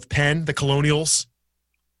tied with Penn, the Colonials.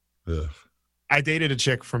 Ugh. I dated a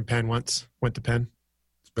chick from Penn once. Went to Penn.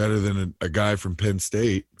 It's better than a guy from Penn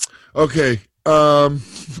State. Okay. Go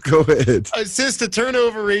ahead. Assist to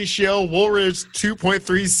turnover ratio. Woolridge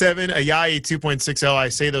 2.37. Ayayi 2.60. I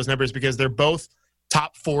say those numbers because they're both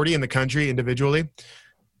top 40 in the country individually.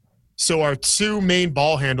 So our two main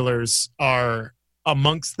ball handlers are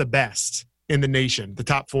amongst the best in the nation, the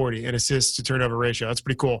top 40 in assists to turnover ratio. That's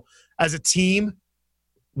pretty cool. As a team,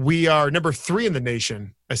 we are number 3 in the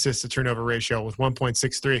nation, assist to turnover ratio with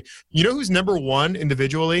 1.63. You know who's number 1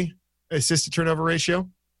 individually, assist to turnover ratio?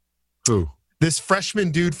 Who? This freshman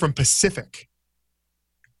dude from Pacific.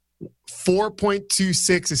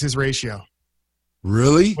 4.26 is his ratio.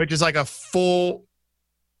 Really? Which is like a full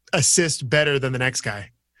assist better than the next guy.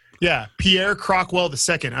 Yeah, Pierre Crockwell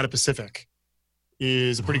II out of Pacific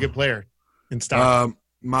is a pretty good player in Stockton.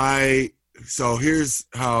 So here's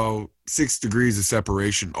how 6 degrees of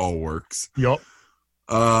separation all works. Yup.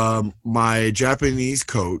 My Japanese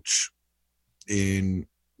coach in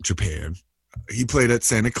Japan, he played at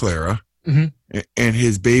Santa Clara, and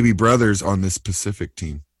his baby brother's on this Pacific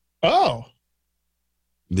team. Oh.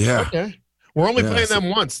 Yeah. Okay. We're only playing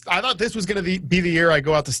them once. I thought this was going to be the year I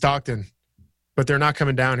go out to Stockton. But they're not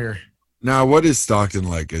coming down here. Now, what is Stockton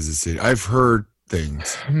like as a city? I've heard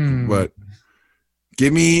things, but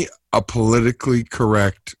give me a politically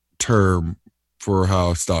correct term for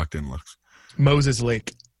how Stockton looks. Moses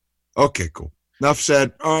Lake. Okay, cool. Enough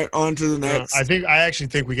said. All right, on to the next. I actually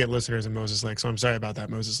think we get listeners in Moses Lake, so I'm sorry about that,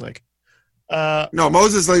 Moses Lake. No,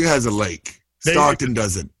 Moses Lake has a lake. They- Stockton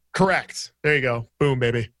doesn't. Correct. There you go. Boom,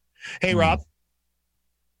 baby. Hey, Rob.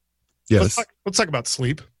 Yes. Let's talk about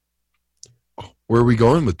sleep. Where are we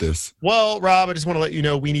going with this? Well, Rob, I just want to let you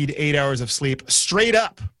know we need 8 hours of sleep straight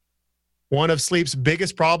up. One of sleep's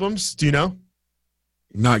biggest problems, do you know?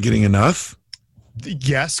 Not getting enough?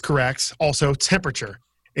 Yes, correct. Also, temperature.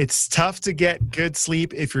 It's tough to get good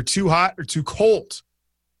sleep if you're too hot or too cold.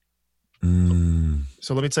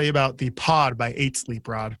 So let me tell you about the Pod by 8 Sleep,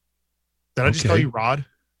 Rod. Did I just call you Rod?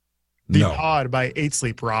 The No. Pod by 8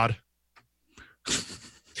 Sleep, Rod.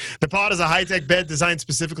 The Pod is a high-tech bed designed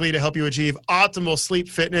specifically to help you achieve optimal sleep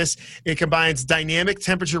fitness. It combines dynamic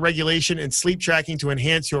temperature regulation and sleep tracking to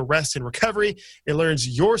enhance your rest and recovery. It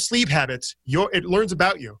learns your sleep habits. It learns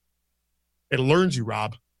about you. It learns you,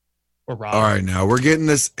 Rob. Or Rob. All right, now we're getting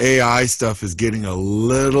this AI stuff is getting a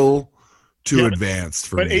little too advanced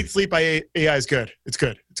for But me. 8 Sleep by AI is good. It's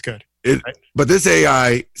good. It's good. But this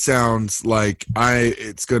AI sounds like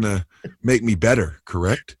it's gonna make me better.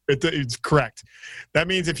 Correct? It's correct. That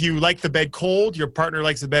means if you like the bed cold, your partner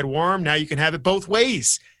likes the bed warm. Now you can have it both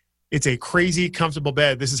ways. It's a crazy comfortable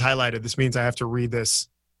bed. This is highlighted. This means I have to read this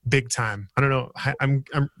big time. I don't know. I'm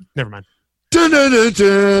never mind. Dun, dun, dun,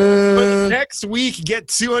 dun. But next week, get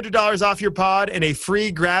 $200 off your pod and a free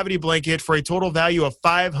gravity blanket for a total value of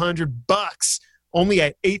 $500 only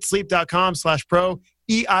at 8sleep.com/pro,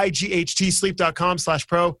 EIGHT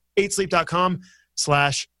sleep.com/pro,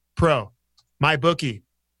 8sleep.com/pro. My bookie.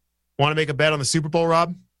 Want to make a bet on the Super Bowl,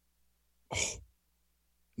 Rob?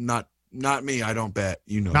 Not me. I don't bet.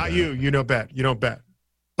 You know. Not that. you. You don't bet. You don't bet.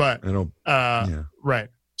 But I don't. right.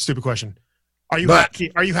 Stupid question. Are you But-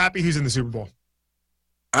 happy? Are you happy who's in the Super Bowl?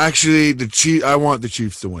 Actually, I want the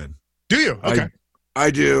Chiefs to win. Do you? Okay. I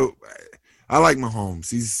do. I like Mahomes.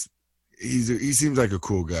 He seems like a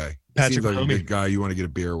cool guy. Patrick he seems like a Mahomes. good guy you want to get a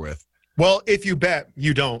beer with. Well, if you bet,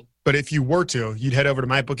 you don't. But if you were to, you'd head over to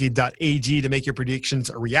mybookie.ag to make your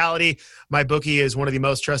predictions a reality. MyBookie is one of the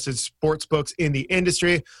most trusted sports books in the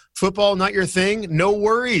industry. Football, not your thing? No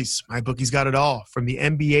worries. MyBookie's got it all, from the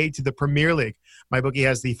NBA to the Premier League. MyBookie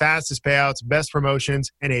has the fastest payouts, best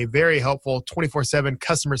promotions, and a very helpful 24/7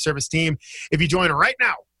 customer service team. If you join right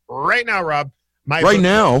now, Rob.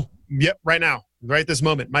 Yep, right now. Right this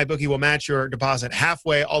moment, MyBookie will match your deposit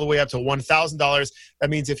halfway, all the way up to $1,000. That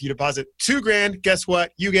means if you deposit $2,000, guess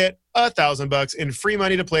what? You get $1,000 in free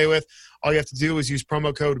money to play with. All you have to do is use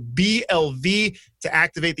promo code BLV to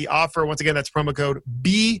activate the offer. Once again, that's promo code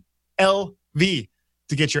BLV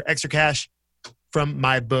to get your extra cash from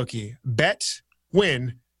MyBookie. Bet,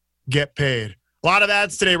 win, get paid. A lot of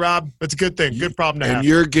ads today, Rob. That's a good thing. Good problem to have. And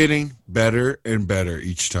you're getting better and better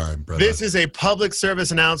each time, brother. This is a public service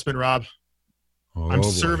announcement, Rob. I'm boy.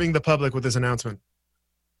 serving the public with this announcement.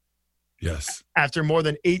 Yes. After more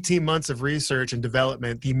than 18 months of research and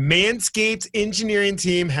development, the Manscaped engineering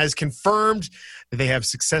team has confirmed that they have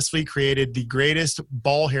successfully created the greatest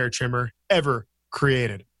ball hair trimmer ever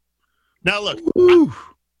created. Now, look,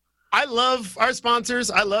 I love our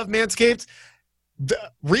sponsors. I love Manscaped.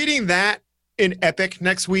 Reading that in Epic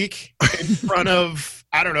next week in front of,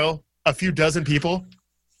 I don't know, a few dozen people,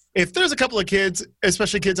 if there's a couple of kids,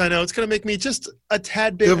 especially kids I know, it's going to make me just a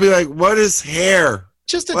tad bit. They'll be like, "What is hair?"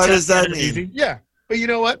 Just a What tad does that bit mean? easy. Yeah, but you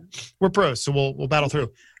know what? We're pros, so we'll battle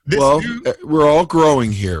through. We're all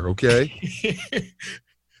growing here, okay?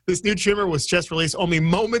 This new trimmer was just released only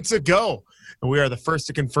moments ago, and we are the first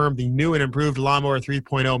to confirm the new and improved Lawnmower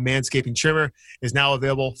 3.0 manscaping trimmer is now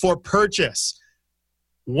available for purchase.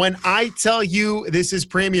 When I tell you this is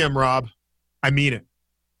premium, Rob, I mean it.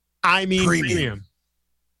 I mean premium.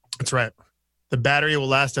 That's right. The battery will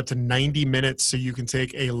last up to 90 minutes, so you can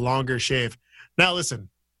take a longer shave. Now, listen.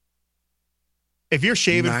 If you're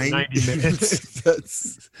shaving for 90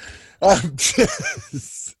 minutes,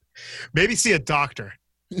 maybe see a doctor.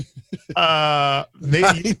 Maybe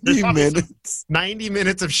 90 minutes. 90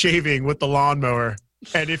 minutes of shaving with the lawnmower.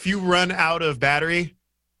 And if you run out of battery,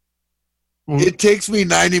 It takes me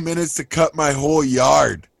 90 minutes to cut my whole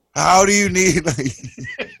yard. How do you need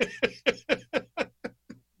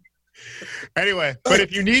anyway, but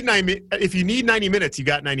if you need 90 minutes, you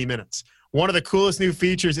got 90 minutes. One of the coolest new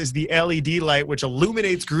features is the LED light, which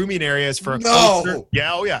illuminates grooming areas for a closer.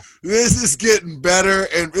 Yeah, oh yeah. This is getting better,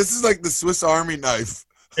 and this is like the Swiss Army knife.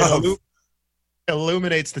 It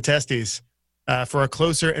illuminates the testes for a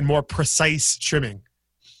closer and more precise trimming.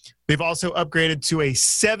 They've also upgraded to a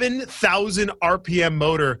 7,000 RPM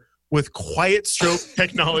motor with quiet stroke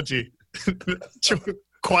technology.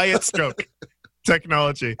 Quiet stroke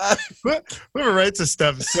technology. Whoever writes this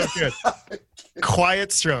stuff is so good.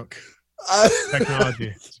 Quiet stroke.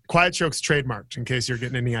 Technology. Quiet Stroke's trademarked, in case you're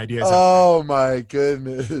getting any ideas. Oh my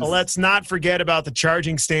goodness. Let's not forget about the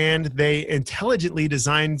charging stand. They intelligently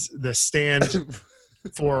designed the stand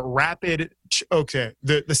for rapid. Okay,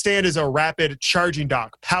 the stand is a rapid charging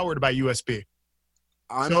dock powered by USB.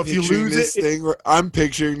 I'm So if you picturing lose this it- thing. I'm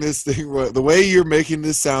picturing this thing. The way you're making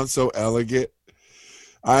this sound so elegant.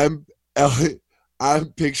 I'm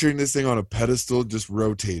picturing this thing on a pedestal, just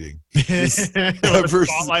rotating. With a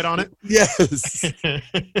spotlight on it. Yes.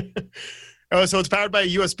 Oh, so it's powered by a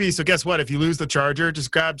USB. So guess what? If you lose the charger,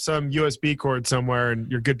 just grab some USB cord somewhere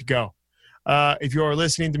and you're good to go. If you're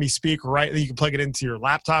listening to me speak right, you can plug it into your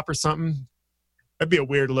laptop or something. That'd be a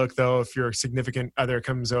weird look, though, if your significant other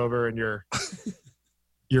comes over and your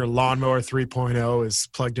lawnmower 3.0 is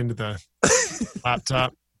plugged into the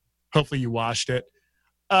laptop. Hopefully you washed it.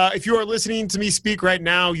 If you are listening to me speak right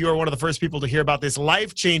now, you are one of the first people to hear about this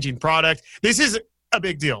life-changing product. This is a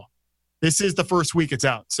big deal. This is the first week it's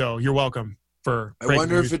out, so you're welcome for. I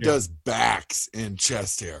wonder if it does backs and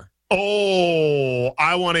chest hair. Oh,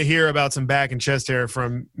 I want to hear about some back and chest hair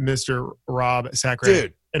from Mr. Rob Sacre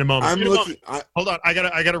Dude, in a moment. I'm looking. Hold on, I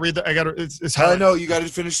gotta read the. It's I know you got to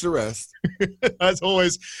finish the rest. As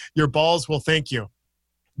always, your balls will thank you.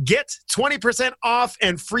 Get 20% off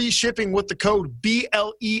and free shipping with the code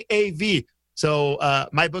BLEAV. So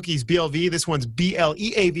my bookie's BLV. This one's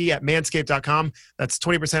BLEAV at manscaped.com. That's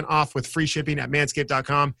 20% off with free shipping at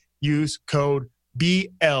manscaped.com. Use code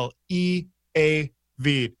BLEAV.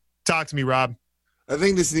 Talk to me, Rob. I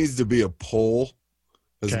think this needs to be a poll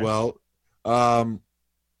as Okay. well.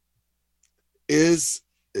 Is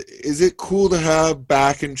it cool to have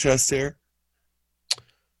back and chest hair?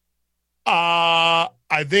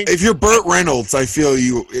 I think If you're Burt Reynolds, I feel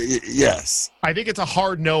you. Yes. I think it's a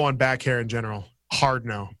hard no on back hair in general. Hard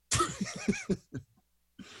no.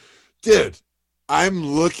 Dude, I'm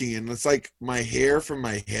looking and it's like my hair from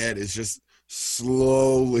my head is just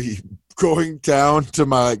slowly going down to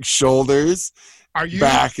my shoulders, Are you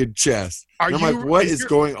back and chest. Are And I'm you- like, what is is your-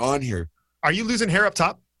 going on here? Are you losing hair up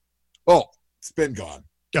top? Oh, it's been gone.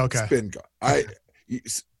 Okay. It's been gone.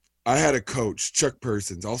 I had a coach, Chuck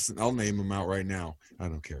Persons. I'll name him out right now. I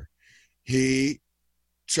don't care.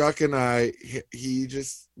 Chuck and I, he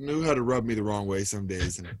just knew how to rub me the wrong way some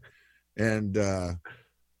days. And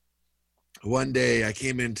one day I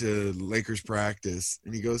came into Lakers practice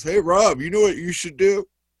and he goes, "Hey, Rob, you know what you should do?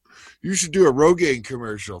 You should do a Rogaine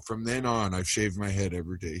commercial." From then on, I've shaved my head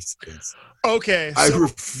every day since. Okay. I So,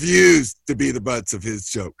 refuse to be the butts of his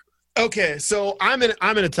joke. okay. So I'm in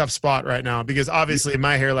a tough spot right now because obviously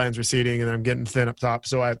my hairline's receding and I'm getting thin up top.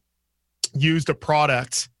 So I used a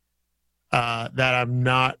product that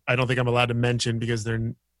I don't think I'm allowed to mention because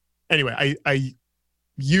anyway, I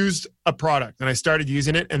used a product and I started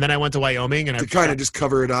using it and then I went to Wyoming and To kind of just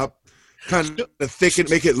cover it up, kind of thicken,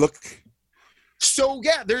 make it look. So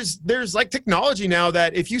yeah, there's like technology now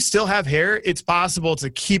that if you still have hair, it's possible to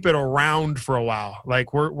keep it around for a while.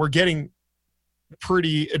 Like we're getting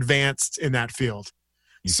pretty advanced in that field.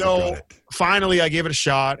 You So forgot it. finally I gave it a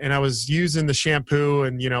shot and I was using the shampoo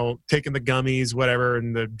and, taking the gummies, whatever,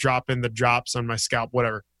 and dropping the drops on my scalp,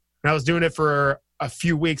 whatever. And I was doing it for a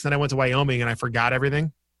few weeks. Then I went to Wyoming and I forgot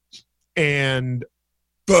everything. And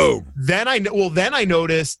Boom. then I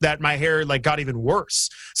noticed that my hair got even worse.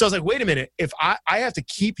 So I was like, wait a minute, if I have to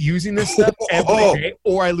keep using this stuff every day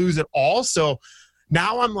or I lose it all. So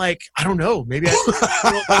now I'm like, I don't know, maybe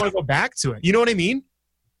I want to go back to it. You know what I mean?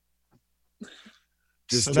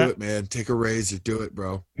 Just So do that- it, man. Take a razor. Do it,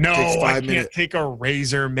 bro. No, Takes I 5 can't minutes. take a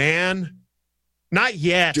razor, man. Not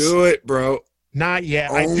yet. Do it, bro. Not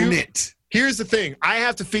yet. Own it. Here's the thing. I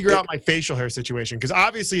have to figure out my facial hair situation because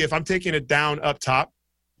obviously if I'm taking it down up top,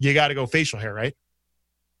 you got to go facial hair, right?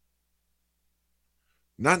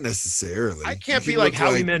 Not necessarily. I can't You be can like look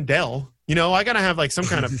Howie Mandel. I got to have some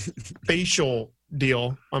kind of facial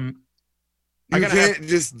deal. I You gotta can't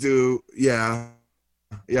just do. Yeah,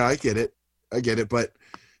 I get it. But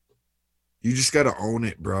you just got to own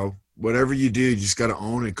it, bro. Whatever you do, you just got to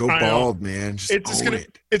own it. Go I know. bald, man. Just It's just own gonna-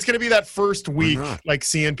 it. It's going to be that first week, not?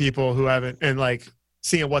 seeing people who haven't and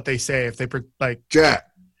seeing what they say. If they Jack,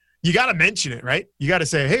 you got to mention it, right? You got to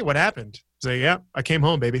say, hey, what happened? Say, yeah, I came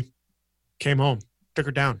home, baby. Came home. Took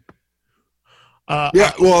her down.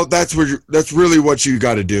 yeah, well, that's really what you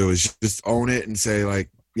got to do is just own it and say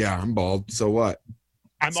yeah, I'm bald. So what?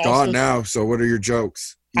 I'm It's also gone now. So what are your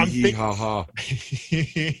jokes? I'm Hee hee ha ha.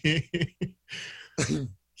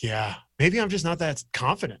 Yeah, maybe I'm just not that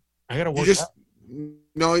confident. I got to You work. just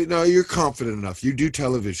no, you're confident enough. You do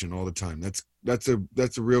television all the time. That's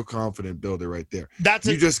a real confident builder right there. That's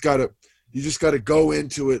You it. just gotta go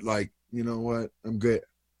into it like, you know what? I'm good.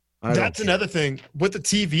 That's another thing with the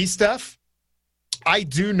TV stuff. I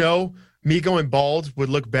do know me going bald would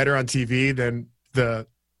look better on TV than the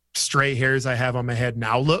stray hairs I have on my head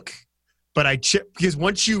now look. But because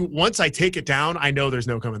once I take it down, I know there's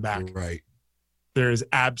no coming back. Right. There is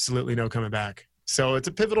absolutely no coming back. So it's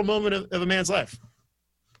a pivotal moment of a man's life.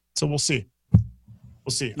 So we'll see.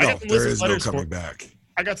 We'll see. No, there is no coming back.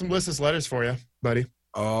 I got some listless letters for you, buddy.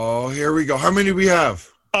 Oh, here we go. How many do we have?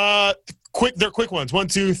 They're quick ones. 1,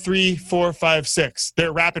 2, 3, 4, 5, 6.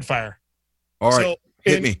 They're rapid fire. All right. So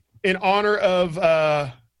hit me. In honor of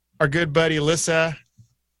our good buddy Alyssa,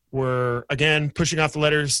 we're again pushing off the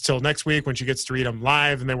letters till next week when she gets to read them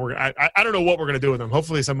live, and then I don't know what we're gonna do with them.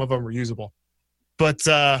 Hopefully, some of them are usable. But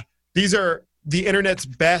these are the internet's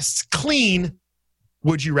best clean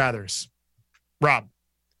would you rather's. Rob,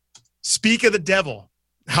 speak of the devil.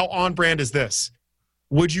 How on brand is this?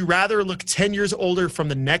 Would you rather look 10 years older from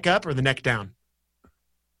the neck up or the neck down?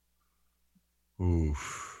 Ooh.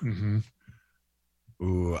 Mm-hmm.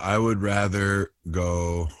 Ooh, I would rather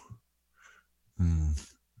go.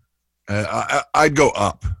 I'd go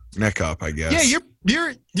up, neck up, I guess. Yeah,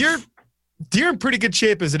 you're in pretty good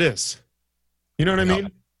shape as it is. You know what I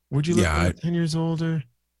mean? Would you look 10 years older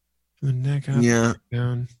from the neck up? Yeah.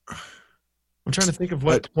 Down? I'm trying to think of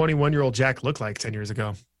what 21-year-old Jack looked like 10 years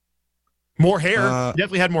ago. More hair.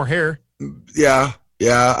 Definitely had more hair. Yeah.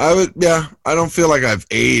 I would. Yeah, I don't feel like I've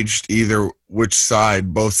aged either. Which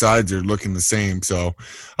side? Both sides are looking the same. So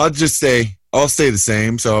I'll stay the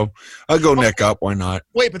same. So I'll go neck up. Why not?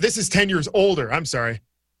 Wait, but this is 10 years older. I'm sorry.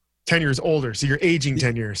 10 years older. So you're aging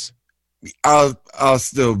 10 years. I'll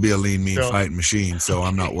still be a lean, mean fighting machine. So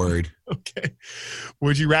I'm not worried. Okay.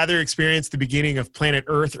 Would you rather experience the beginning of planet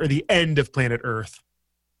Earth or the end of planet Earth?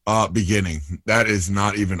 Beginning. That is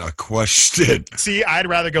not even a question. See, I'd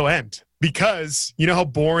rather go end because you know how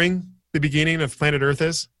boring the beginning of planet Earth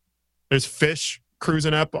is? There's fish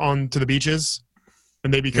cruising up onto the beaches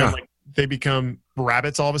and they become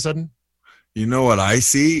rabbits all of a sudden. You know what I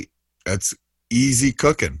see? That's easy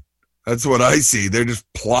cooking. That's what I see. They're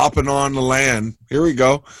just plopping on the land. Here we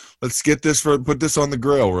go. Let's get this put this on the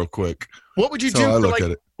grill real quick. What would you do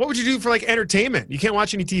what would you do for like entertainment? You can't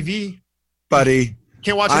watch any TV. Buddy.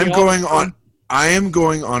 Can't watch I am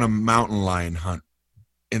going on a mountain lion hunt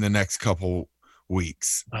in the next couple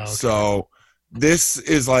weeks. Oh, okay. So this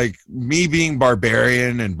is like me being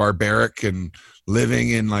barbarian and barbaric and living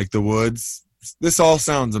in like the woods. This all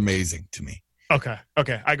sounds amazing to me. Okay.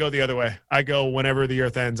 I go the other way. I go whenever the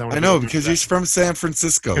earth ends. I know because you're from San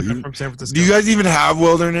Francisco. I'm from San Francisco. Do you guys even have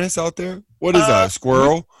wilderness out there? What is that? A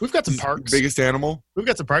squirrel? We've got some parks. Biggest animal? We've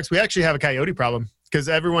got some parks. We actually have a coyote problem because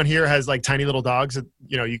everyone here has like tiny little dogs that,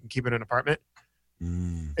 you can keep in an apartment.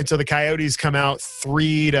 And so the coyotes come out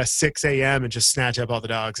 3 to 6 a.m. and just snatch up all the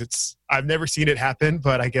dogs. I've never seen it happen,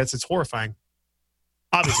 but I guess it's horrifying.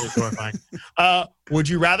 Obviously, it's horrifying. Would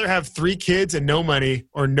you rather have 3 kids and no money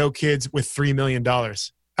or no kids with $3 million? How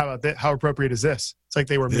about that? How appropriate is this? It's like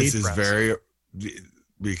they were made for us.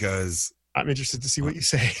 Because I'm interested to see what you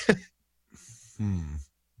say.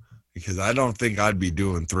 Because I don't think I'd be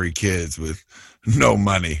doing 3 kids with no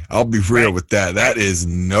money. I'll be real with that. That is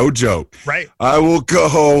no joke. Right. I will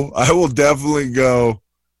definitely go,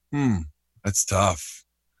 that's tough.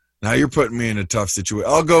 Now you're putting me in a tough situation.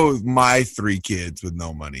 I'll go with my 3 kids with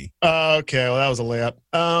no money. Okay, well, that was a layup.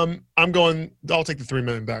 I'll take the $3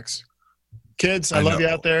 million. Kids, I love you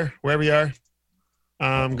out there, wherever you are.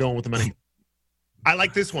 I'm going with the money. I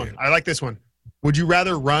like this one. Would you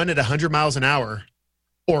rather run at 100 miles an hour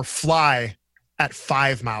or fly at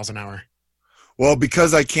 5 miles an hour? Well,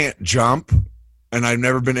 because I can't jump and I've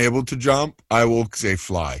never been able to jump, I will say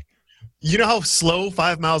fly. You know how slow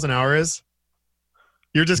 5 miles an hour is?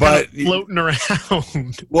 You're just kind of floating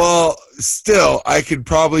around. Well, still, I could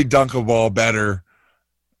probably dunk a ball better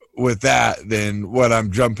with that than what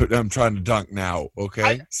I'm trying to dunk now.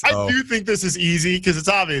 Okay. I do think this is easy because it's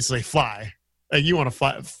obviously fly. Like you want to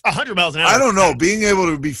fly 100 miles an hour. I don't know. Being able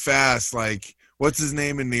to be fast, like what's his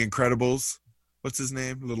name in The Incredibles? What's his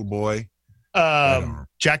name? Little boy.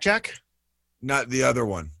 Jack? Not the other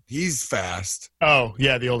one. He's fast. Oh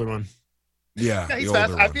yeah, the older one. Yeah, he's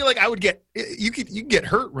fast. I feel like you could get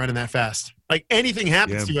hurt running that fast. Like anything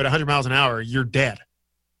happens to you at 100 miles an hour, you're dead.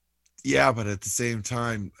 Yeah, but at the same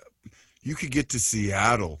time, you could get to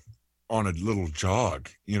Seattle on a little jog.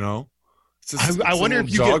 I wonder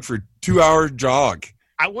if you jog for 2-hour jog.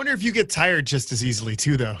 I wonder if you get tired just as easily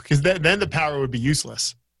too, though, because then the power would be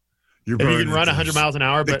useless. You can run 100 miles an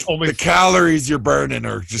hour, but only the calories you're burning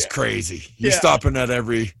are just crazy. You're stopping at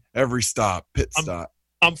every stop, pit stop.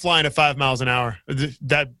 I'm flying at 5 miles an hour.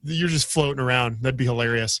 That you're just floating around. That'd be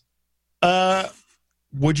hilarious.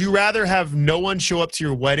 Would you rather have no one show up to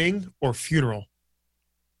your wedding or funeral?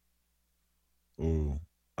 Ooh.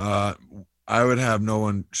 I would have no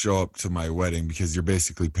one show up to my wedding because you're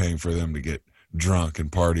basically paying for them to get drunk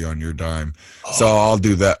and party on your dime. So I'll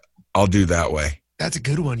do that. I'll do that way. That's a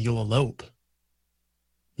good one. You'll elope.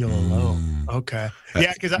 Okay.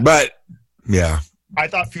 Yeah, because I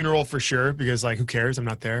thought funeral for sure because, like, who cares? I'm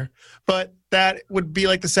not there. But that would be,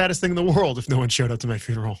 like, the saddest thing in the world if no one showed up to my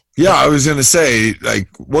funeral. Yeah, I was going to say, like,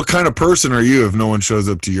 what kind of person are you if no one shows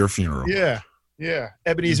up to your funeral? Yeah.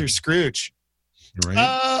 Ebenezer Scrooge.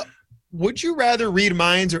 Right? Would you rather read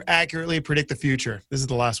minds or accurately predict the future? This is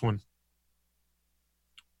the last one.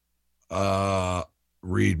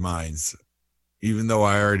 Read minds. Even though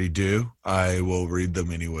I already do, I will read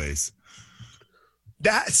them anyways.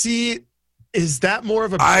 Is that more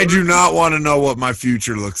of a... I do not want to know what my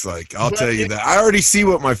future looks like. I'll tell you that. I already see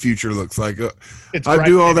what my future looks like. I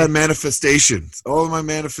do all that manifestations. All of my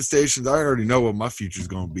manifestations, I already know what my future's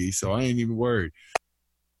going to be, so I ain't even worried.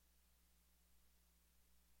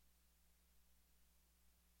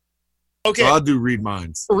 Okay. So I'll do read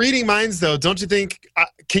minds. Reading minds, though, don't you think,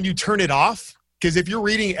 can you turn it off? Because if you're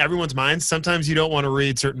reading everyone's minds, sometimes you don't want to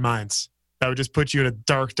read certain minds. That would just put you in a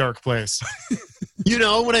dark, dark place. You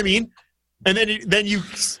know what I mean? And then you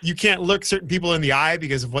can't look certain people in the eye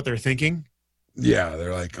because of what they're thinking. Yeah,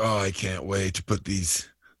 they're like, oh, I can't wait to put these.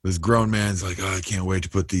 This grown man's like, oh, I can't wait to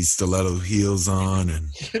put these stiletto heels on, and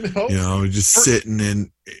he's just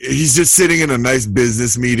sitting in a nice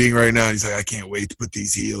business meeting right now. He's like, I can't wait to put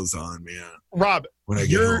these heels on, man. Rob, when I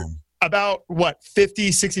get home. About what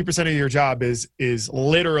 50-60% of your job is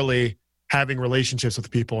literally having relationships with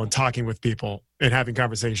people and talking with people and having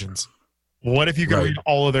conversations. What if you could read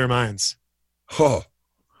all of their minds? Oh,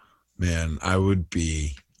 man, I would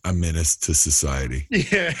be a menace to society.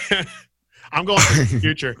 Yeah. I'm going to the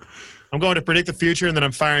future. I'm going to predict the future, and then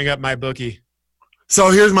I'm firing up my bookie. So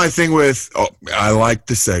here's my thing with I like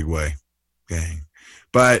the segue, gang.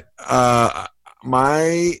 But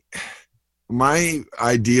my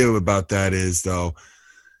idea about that is, though,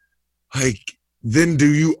 like, then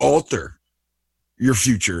do you alter your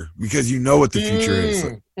future because you know what the future is?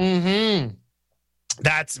 Mm-hmm.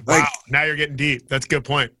 That's wow. Now you're getting deep. That's a good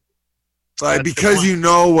point. Like, because you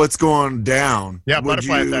know what's going down. Yeah,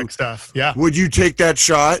 butterfly effect stuff. Yeah. Would you take that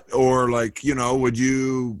shot, or would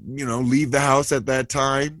you leave the house at that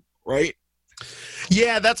time, right?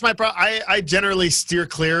 Yeah, that's my problem. I generally steer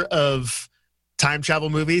clear of time travel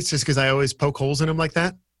movies just because I always poke holes in them like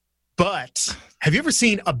that. But have you ever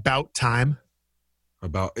seen About Time?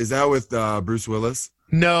 Is that with Bruce Willis?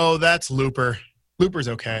 No, that's Looper. Looper's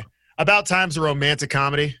okay. About Time's a romantic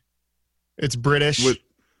comedy. It's British.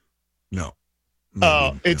 No.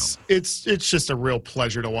 It's just a real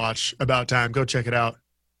pleasure to watch. About Time. Go check it out.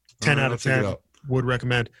 10 out of 10. Would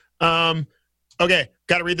recommend. Okay,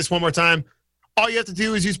 got to read this one more time. All you have to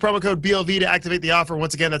do is use promo code BLV to activate the offer.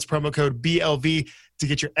 Once again, that's promo code BLV to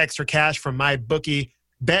get your extra cash from my bookie.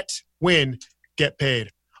 Bet, win, get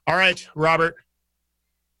paid. All right, Robert.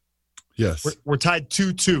 Yes. We're tied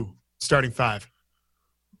 2-2, starting 5.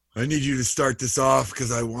 I need you to start this off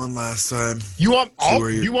because I won last time. You want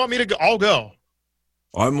me to go? I'll go.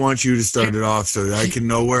 I want you to start it off so that I can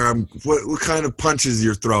know where what kind of punches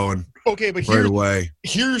you're throwing. Okay, but right away.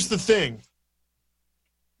 Here's the thing.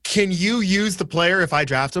 Can you use the player if I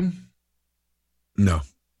draft him? No,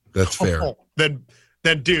 that's fair. Then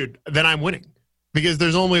I'm winning because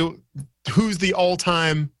there's only who's the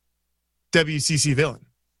all-time WCC villain.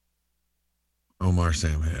 Omar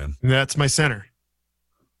Samhan. That's my center.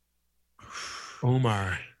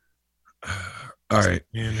 Omar. All right.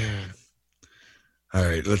 Man. All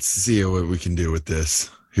right. Let's see what we can do with this.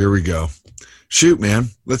 Here we go. Shoot, man.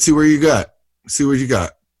 Let's see where you got. See what you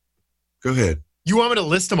got. Go ahead. You want me to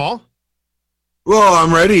list them all? Well,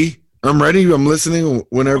 I'm ready. I'm listening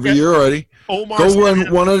whenever you're ready. Omar.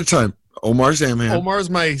 Go one at a time. Omar Samhan. Omar's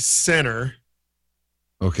my center.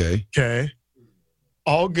 Okay.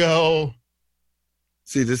 I'll go.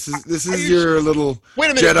 See, this is your little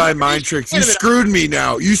Jedi mind tricks. You screwed me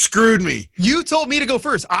now. You screwed me. You told me to go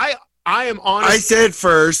first. I am honest. I said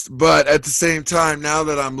first, but at the same time, now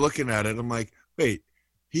that I'm looking at it, I'm like, wait,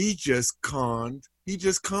 he just conned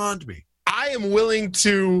me. I am willing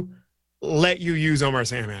to let you use Omar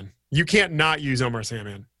Samhan. You can't not use Omar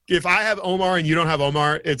Samhan. If I have Omar and you don't have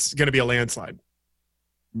Omar, it's going to be a landslide.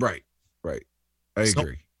 Right. I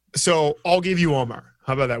agree. So I'll give you Omar.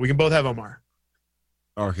 How about that? We can both have Omar.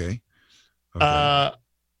 Okay.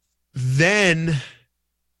 Then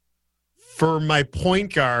for my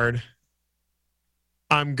point guard,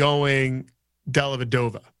 I'm going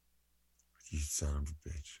Dellavedova. You son of a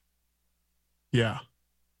bitch. Yeah.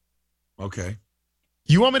 Okay.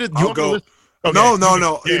 You want me to? I'll go. list? Okay. No.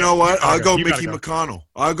 Yeah, You know what? I'll go You gotta Mickey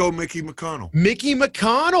McConnell. Mickey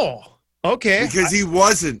McConnell. Okay. Because he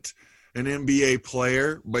wasn't an NBA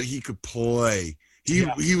player, but he could play. He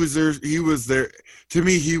was there. He was there. To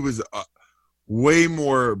me, he was way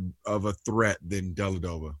more of a threat than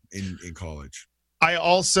Dellavedova in college. I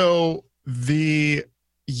also, the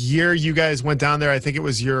year you guys went down there, I think it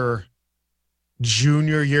was your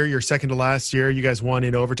junior year, your second to last year, you guys won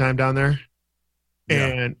in overtime down there. Yeah.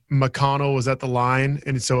 And McConnell was at the line,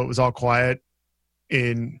 and so it was all quiet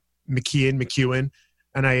in McEwen,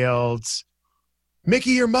 and I yelled,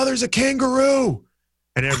 "Mickey, your mother's a kangaroo!"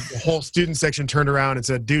 And the whole student section turned around and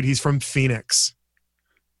said, "Dude, he's from Phoenix."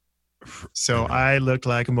 So I looked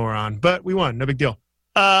like a moron, but we won. No big deal.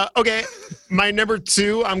 Okay, my number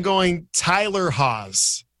 2, I'm going Tyler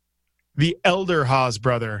Haws, the elder Haws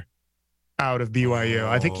brother out of BYU.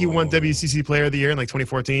 I think he won WCC Player of the Year in like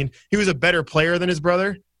 2014. He was a better player than his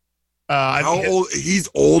brother. How old? He's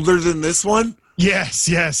older than this one? Yes.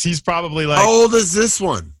 He's probably like. How old is this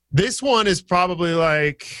one? This one is probably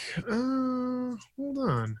like. Hold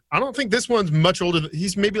on. I don't think this one's much older.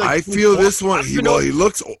 He's maybe like. I feel this one. He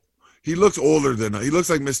looks older than. He looks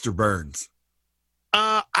like Mr. Burns.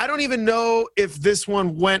 I don't even know if this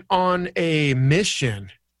one went on a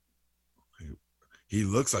mission. He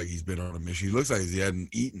looks like he's been on a mission. He looks like he hadn't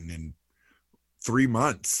eaten in 3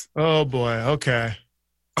 months. Oh boy. Okay.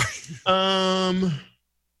 Yeah,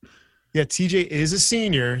 TJ is a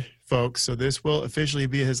senior, folks. So this will officially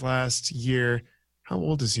be his last year. How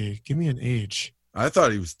old is he? Give me an age. I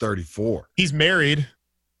thought he was 34. He's married.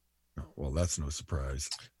 Well, that's no surprise.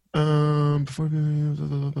 Before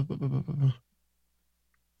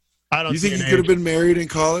I don't. You think he could have been married in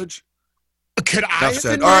college? Could I? Have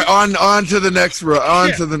been All right, on to the next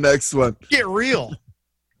one. To the next one. Get real.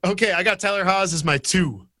 Okay, I got Tyler Haws as my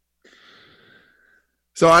 2.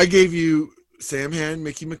 So I gave you Sam Hand,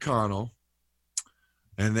 Mickey McConnell,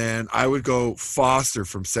 and then I would go Foster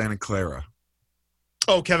from Santa Clara.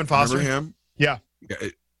 Oh, Kevin Foster. Remember him? Yeah.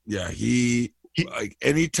 Yeah. He like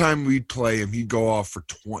anytime we'd play him, he'd go off for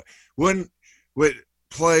 20. When would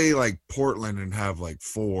play like Portland and have like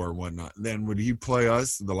 4 or whatnot. Then when he play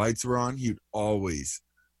us, the lights were on, he'd always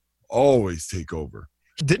take over.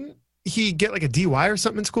 Didn't he get like a DY or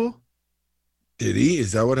something in school? Did he?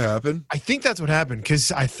 Is that what happened? I think that's what happened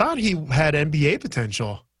because I thought he had NBA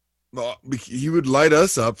potential. Well, he would light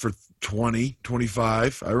us up for 20,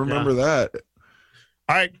 25. I remember that.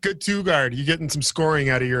 All right, good 2 guard. You're getting some scoring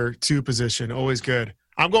out of your 2 position. Always good.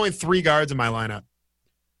 I'm going 3 guards in my lineup.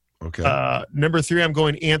 Okay. Number 3, I'm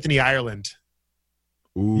going Anthony Ireland.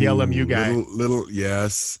 Ooh, the LMU guy. Little,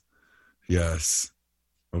 yes.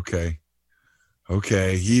 Okay.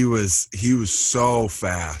 He was so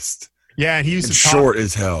fast. Yeah, and he used and to talk, short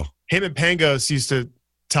as hell. Him and Pangos used to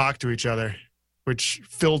talk to each other, which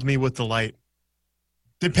filled me with delight.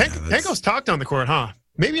 Did Pangos talked on the court, huh?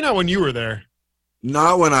 Maybe not when you were there.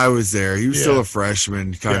 Not when I was there. He was still a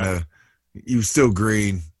freshman, kind of. He was still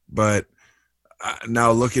green, but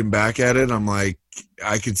now looking back at it, I'm like,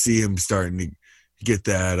 I could see him starting to get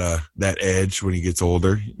that edge when he gets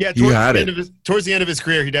older. Yeah, towards the end of his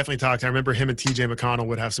career, he definitely talked. I remember him and TJ McConnell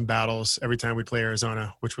would have some battles every time we play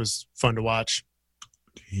Arizona, which was fun to watch.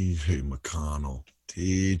 TJ McConnell,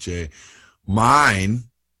 TJ. Mine.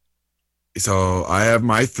 So I have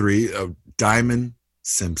my 3. Diamond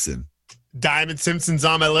Simpson. Diamond Simpson's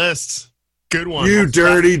on my list. Good one. You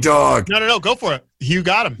dirty dog. No. Go for it. You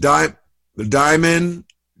got him. The Diamond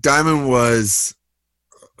was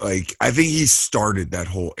like, I think he started that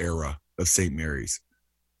whole era of St. Mary's.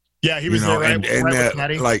 Yeah, he was there, right? And with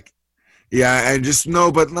that, like, yeah, and just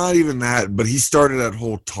no, but not even that. But he started that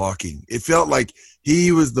whole talking. It felt like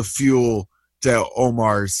he was the fuel to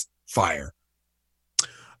Omar's fire.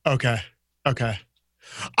 Okay.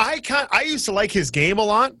 I used to like his game a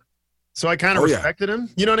lot, so I kind of respected him.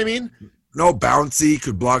 You know what I mean? No, bouncy,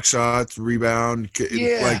 could block shots, rebound,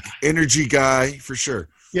 like energy guy for sure.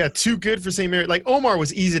 Yeah, too good for St. Mary. Like Omar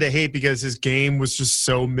was easy to hate because his game was just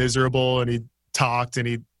so miserable, and he talked and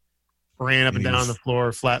he ran up and down the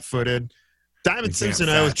floor flat-footed. Diamond Simpson,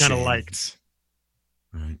 I always kind of liked.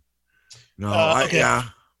 Right. No, yeah.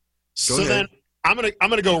 So then I'm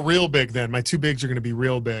gonna go real big. Then my 2 bigs are gonna be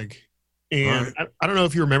real big, and I don't know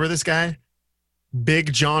if you remember this guy,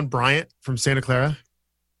 Big John Bryant from Santa Clara.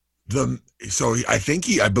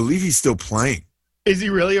 I believe he's still playing. Is he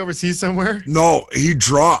really overseas somewhere? No, he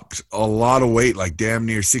dropped a lot of weight, like damn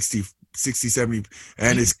near 60, 70,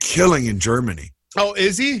 and is killing in Germany. Oh,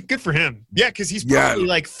 is he? Good for him. Yeah, because he's probably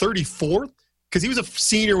like 34th. Because he was a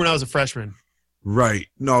senior when I was a freshman. Right.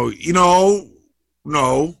 No.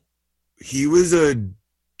 he was a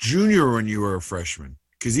junior when you were a freshman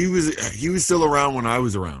because he was still around when I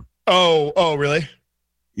was around. Oh, really?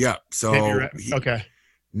 Yeah. So okay.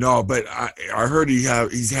 No, but I heard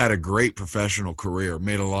he's had a great professional career,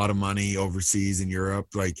 made a lot of money overseas in Europe.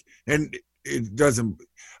 And it doesn't.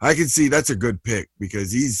 I can see that's a good pick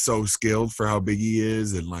because he's so skilled for how big he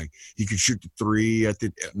is, and he can shoot the three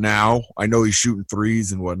now. I know he's shooting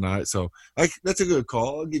threes and whatnot, so that's a good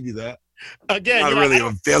call. I'll give you that. Again, not really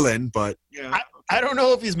a villain, but yeah. I don't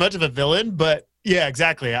know if he's much of a villain, but yeah,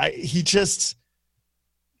 exactly. He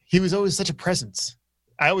was always such a presence.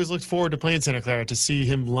 I always looked forward to playing Santa Clara to see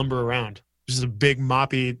him lumber around. Just a big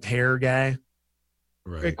moppy hair guy.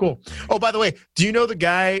 Right. Very cool. Oh, by the way, do you know the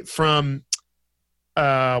guy from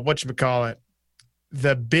whatchamacallit?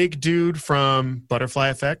 The big dude from Butterfly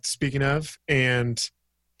Effect, speaking of, and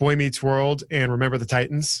Boy Meets World and Remember the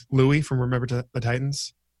Titans? Louis from Remember the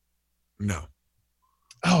Titans? No.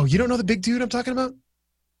 Oh, you don't know the big dude I'm talking about?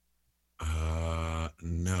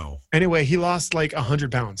 No. Anyway, he lost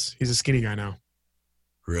 100 pounds. He's a skinny guy now.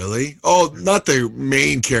 Really? Oh, not the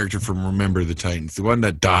main character from Remember the Titans, the one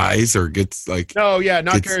that dies or gets No, yeah,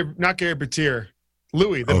 not Gary Bertier.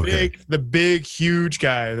 Louis, the big, huge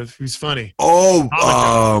guy who's funny.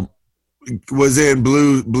 Oh, was in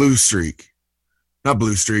Blue Streak, not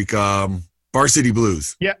Blue Streak. Varsity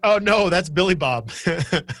Blues. Yeah. Oh no, that's Billy Bob. All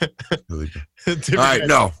right.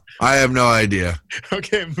 No, I have no idea.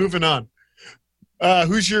 Okay, moving on.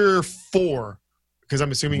 Who's your 4? Because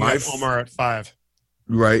I'm assuming you have Omar at 5.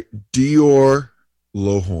 Right. Dior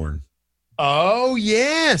Lohorn. Oh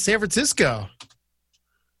yeah, San Francisco.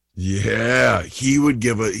 Yeah, he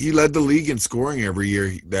led the league in scoring every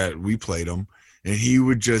year that we played him, and he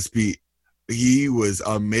was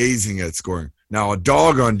amazing at scoring. Now, a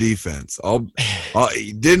dog on defense.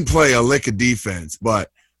 He didn't play a lick of defense, but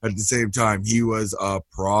at the same time, he was a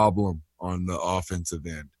problem on the offensive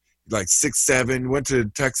end. 6'7", went to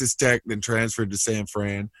Texas Tech, then transferred to San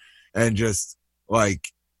Fran, and just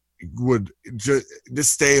would just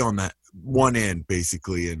stay on that one end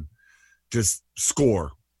basically, and just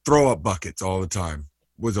score, throw up buckets all the time.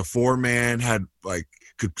 Was a 4-man, had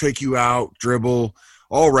could take you out, dribble,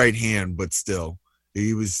 all right hand, but still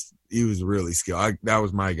he was really skilled. That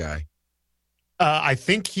was my guy. I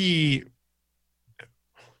think did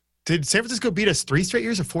San Francisco beat us 3 straight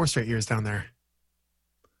years or 4 straight years down there?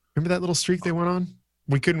 Remember that little streak they went on?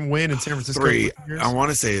 We couldn't win in San Francisco. 3. I want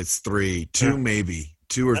to say it's 3. 2 maybe.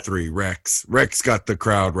 2 or 3. Rex got the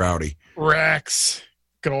crowd rowdy. Rex.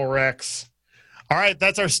 Good old Rex. All right,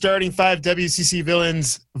 that's our starting 5 WCC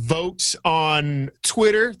Villains vote on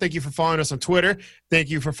Twitter. Thank you for following us on Twitter. Thank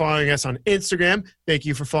you for following us on Instagram. Thank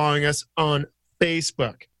you for following us on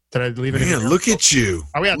Facebook. Did I leave it? Man, look at you.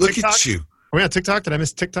 Are we on look TikTok? at you. Are we on TikTok? Did I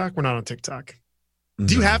miss TikTok? We're not on TikTok.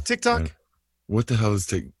 Do you have TikTok? What the hell is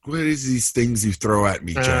TikTok? What is these things you throw at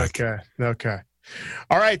me, Jack? Okay.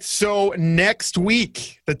 All right, so next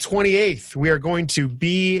week, the 28th, we are going to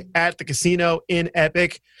be at the casino in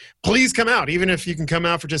Epic. Please come out, even if you can come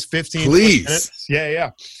out for just 15 minutes. Yeah.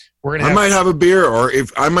 We're gonna. I might have a beer, or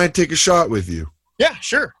if I might take a shot with you. Yeah,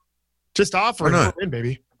 sure. Just offer it in,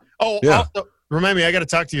 baby. Oh, yeah. Also, remind me, I got to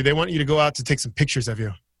talk to you. They want you to go out to take some pictures of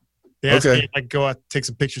you. They asked me if I could go out take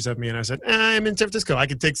some pictures of me, and I said, I'm in San Francisco. I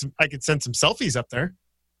could send some selfies up there.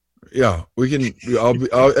 Yeah, we can.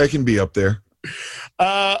 I can be up there.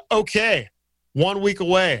 Okay. 1 week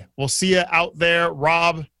away. We'll see you out there.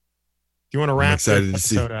 Rob, do you want to wrap this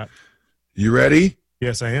episode up? You ready?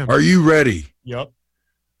 Yes, I am. Are you ready? Yep.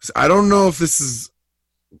 I don't know if this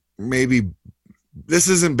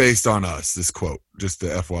isn't based on us, this quote, just the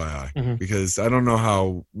FYI, because I don't know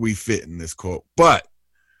how we fit in this quote. But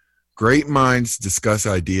great minds discuss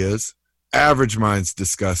ideas. Average minds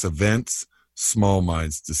discuss events. Small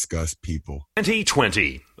minds discuss people.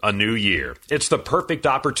 2020, a new year. It's the perfect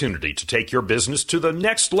opportunity to take your business to the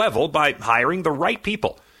next level by hiring the right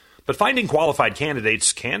people. But finding qualified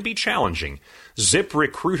candidates can be challenging.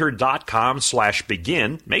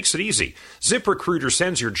 ZipRecruiter.com/begin makes it easy. ZipRecruiter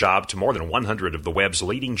sends your job to more than 100 of the web's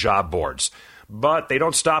leading job boards. But they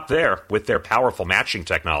don't stop there. With their powerful matching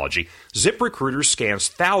technology, ZipRecruiter scans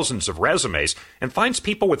thousands of resumes and finds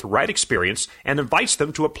people with the right experience and invites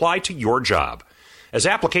them to apply to your job. As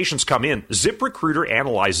applications come in, ZipRecruiter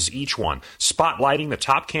analyzes each one, spotlighting the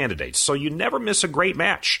top candidates so you never miss a great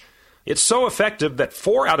match. It's so effective that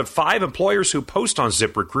 4 out of 5 employers who post on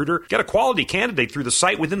ZipRecruiter get a quality candidate through the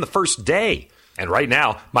site within the first day. And right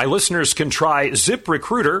now, my listeners can try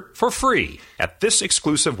ZipRecruiter for free at this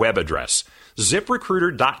exclusive web address,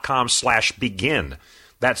 ZipRecruiter.com/begin.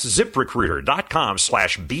 That's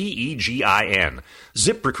ZipRecruiter.com/BEGIN.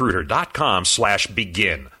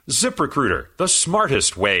 ZipRecruiter.com/begin. ZipRecruiter, the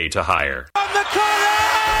smartest way to hire. On the corner!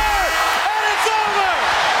 And it's over!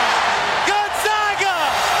 Gonzaga!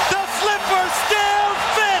 The slipper still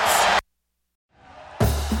fits!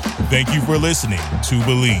 Thank you for listening to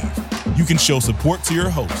Believe. You can show support to your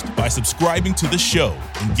host by subscribing to the show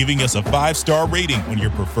and giving us a 5-star rating on your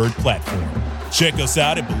preferred platform. Check us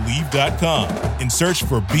out at Believe.com and search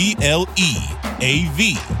for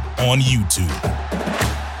BLEAV on YouTube.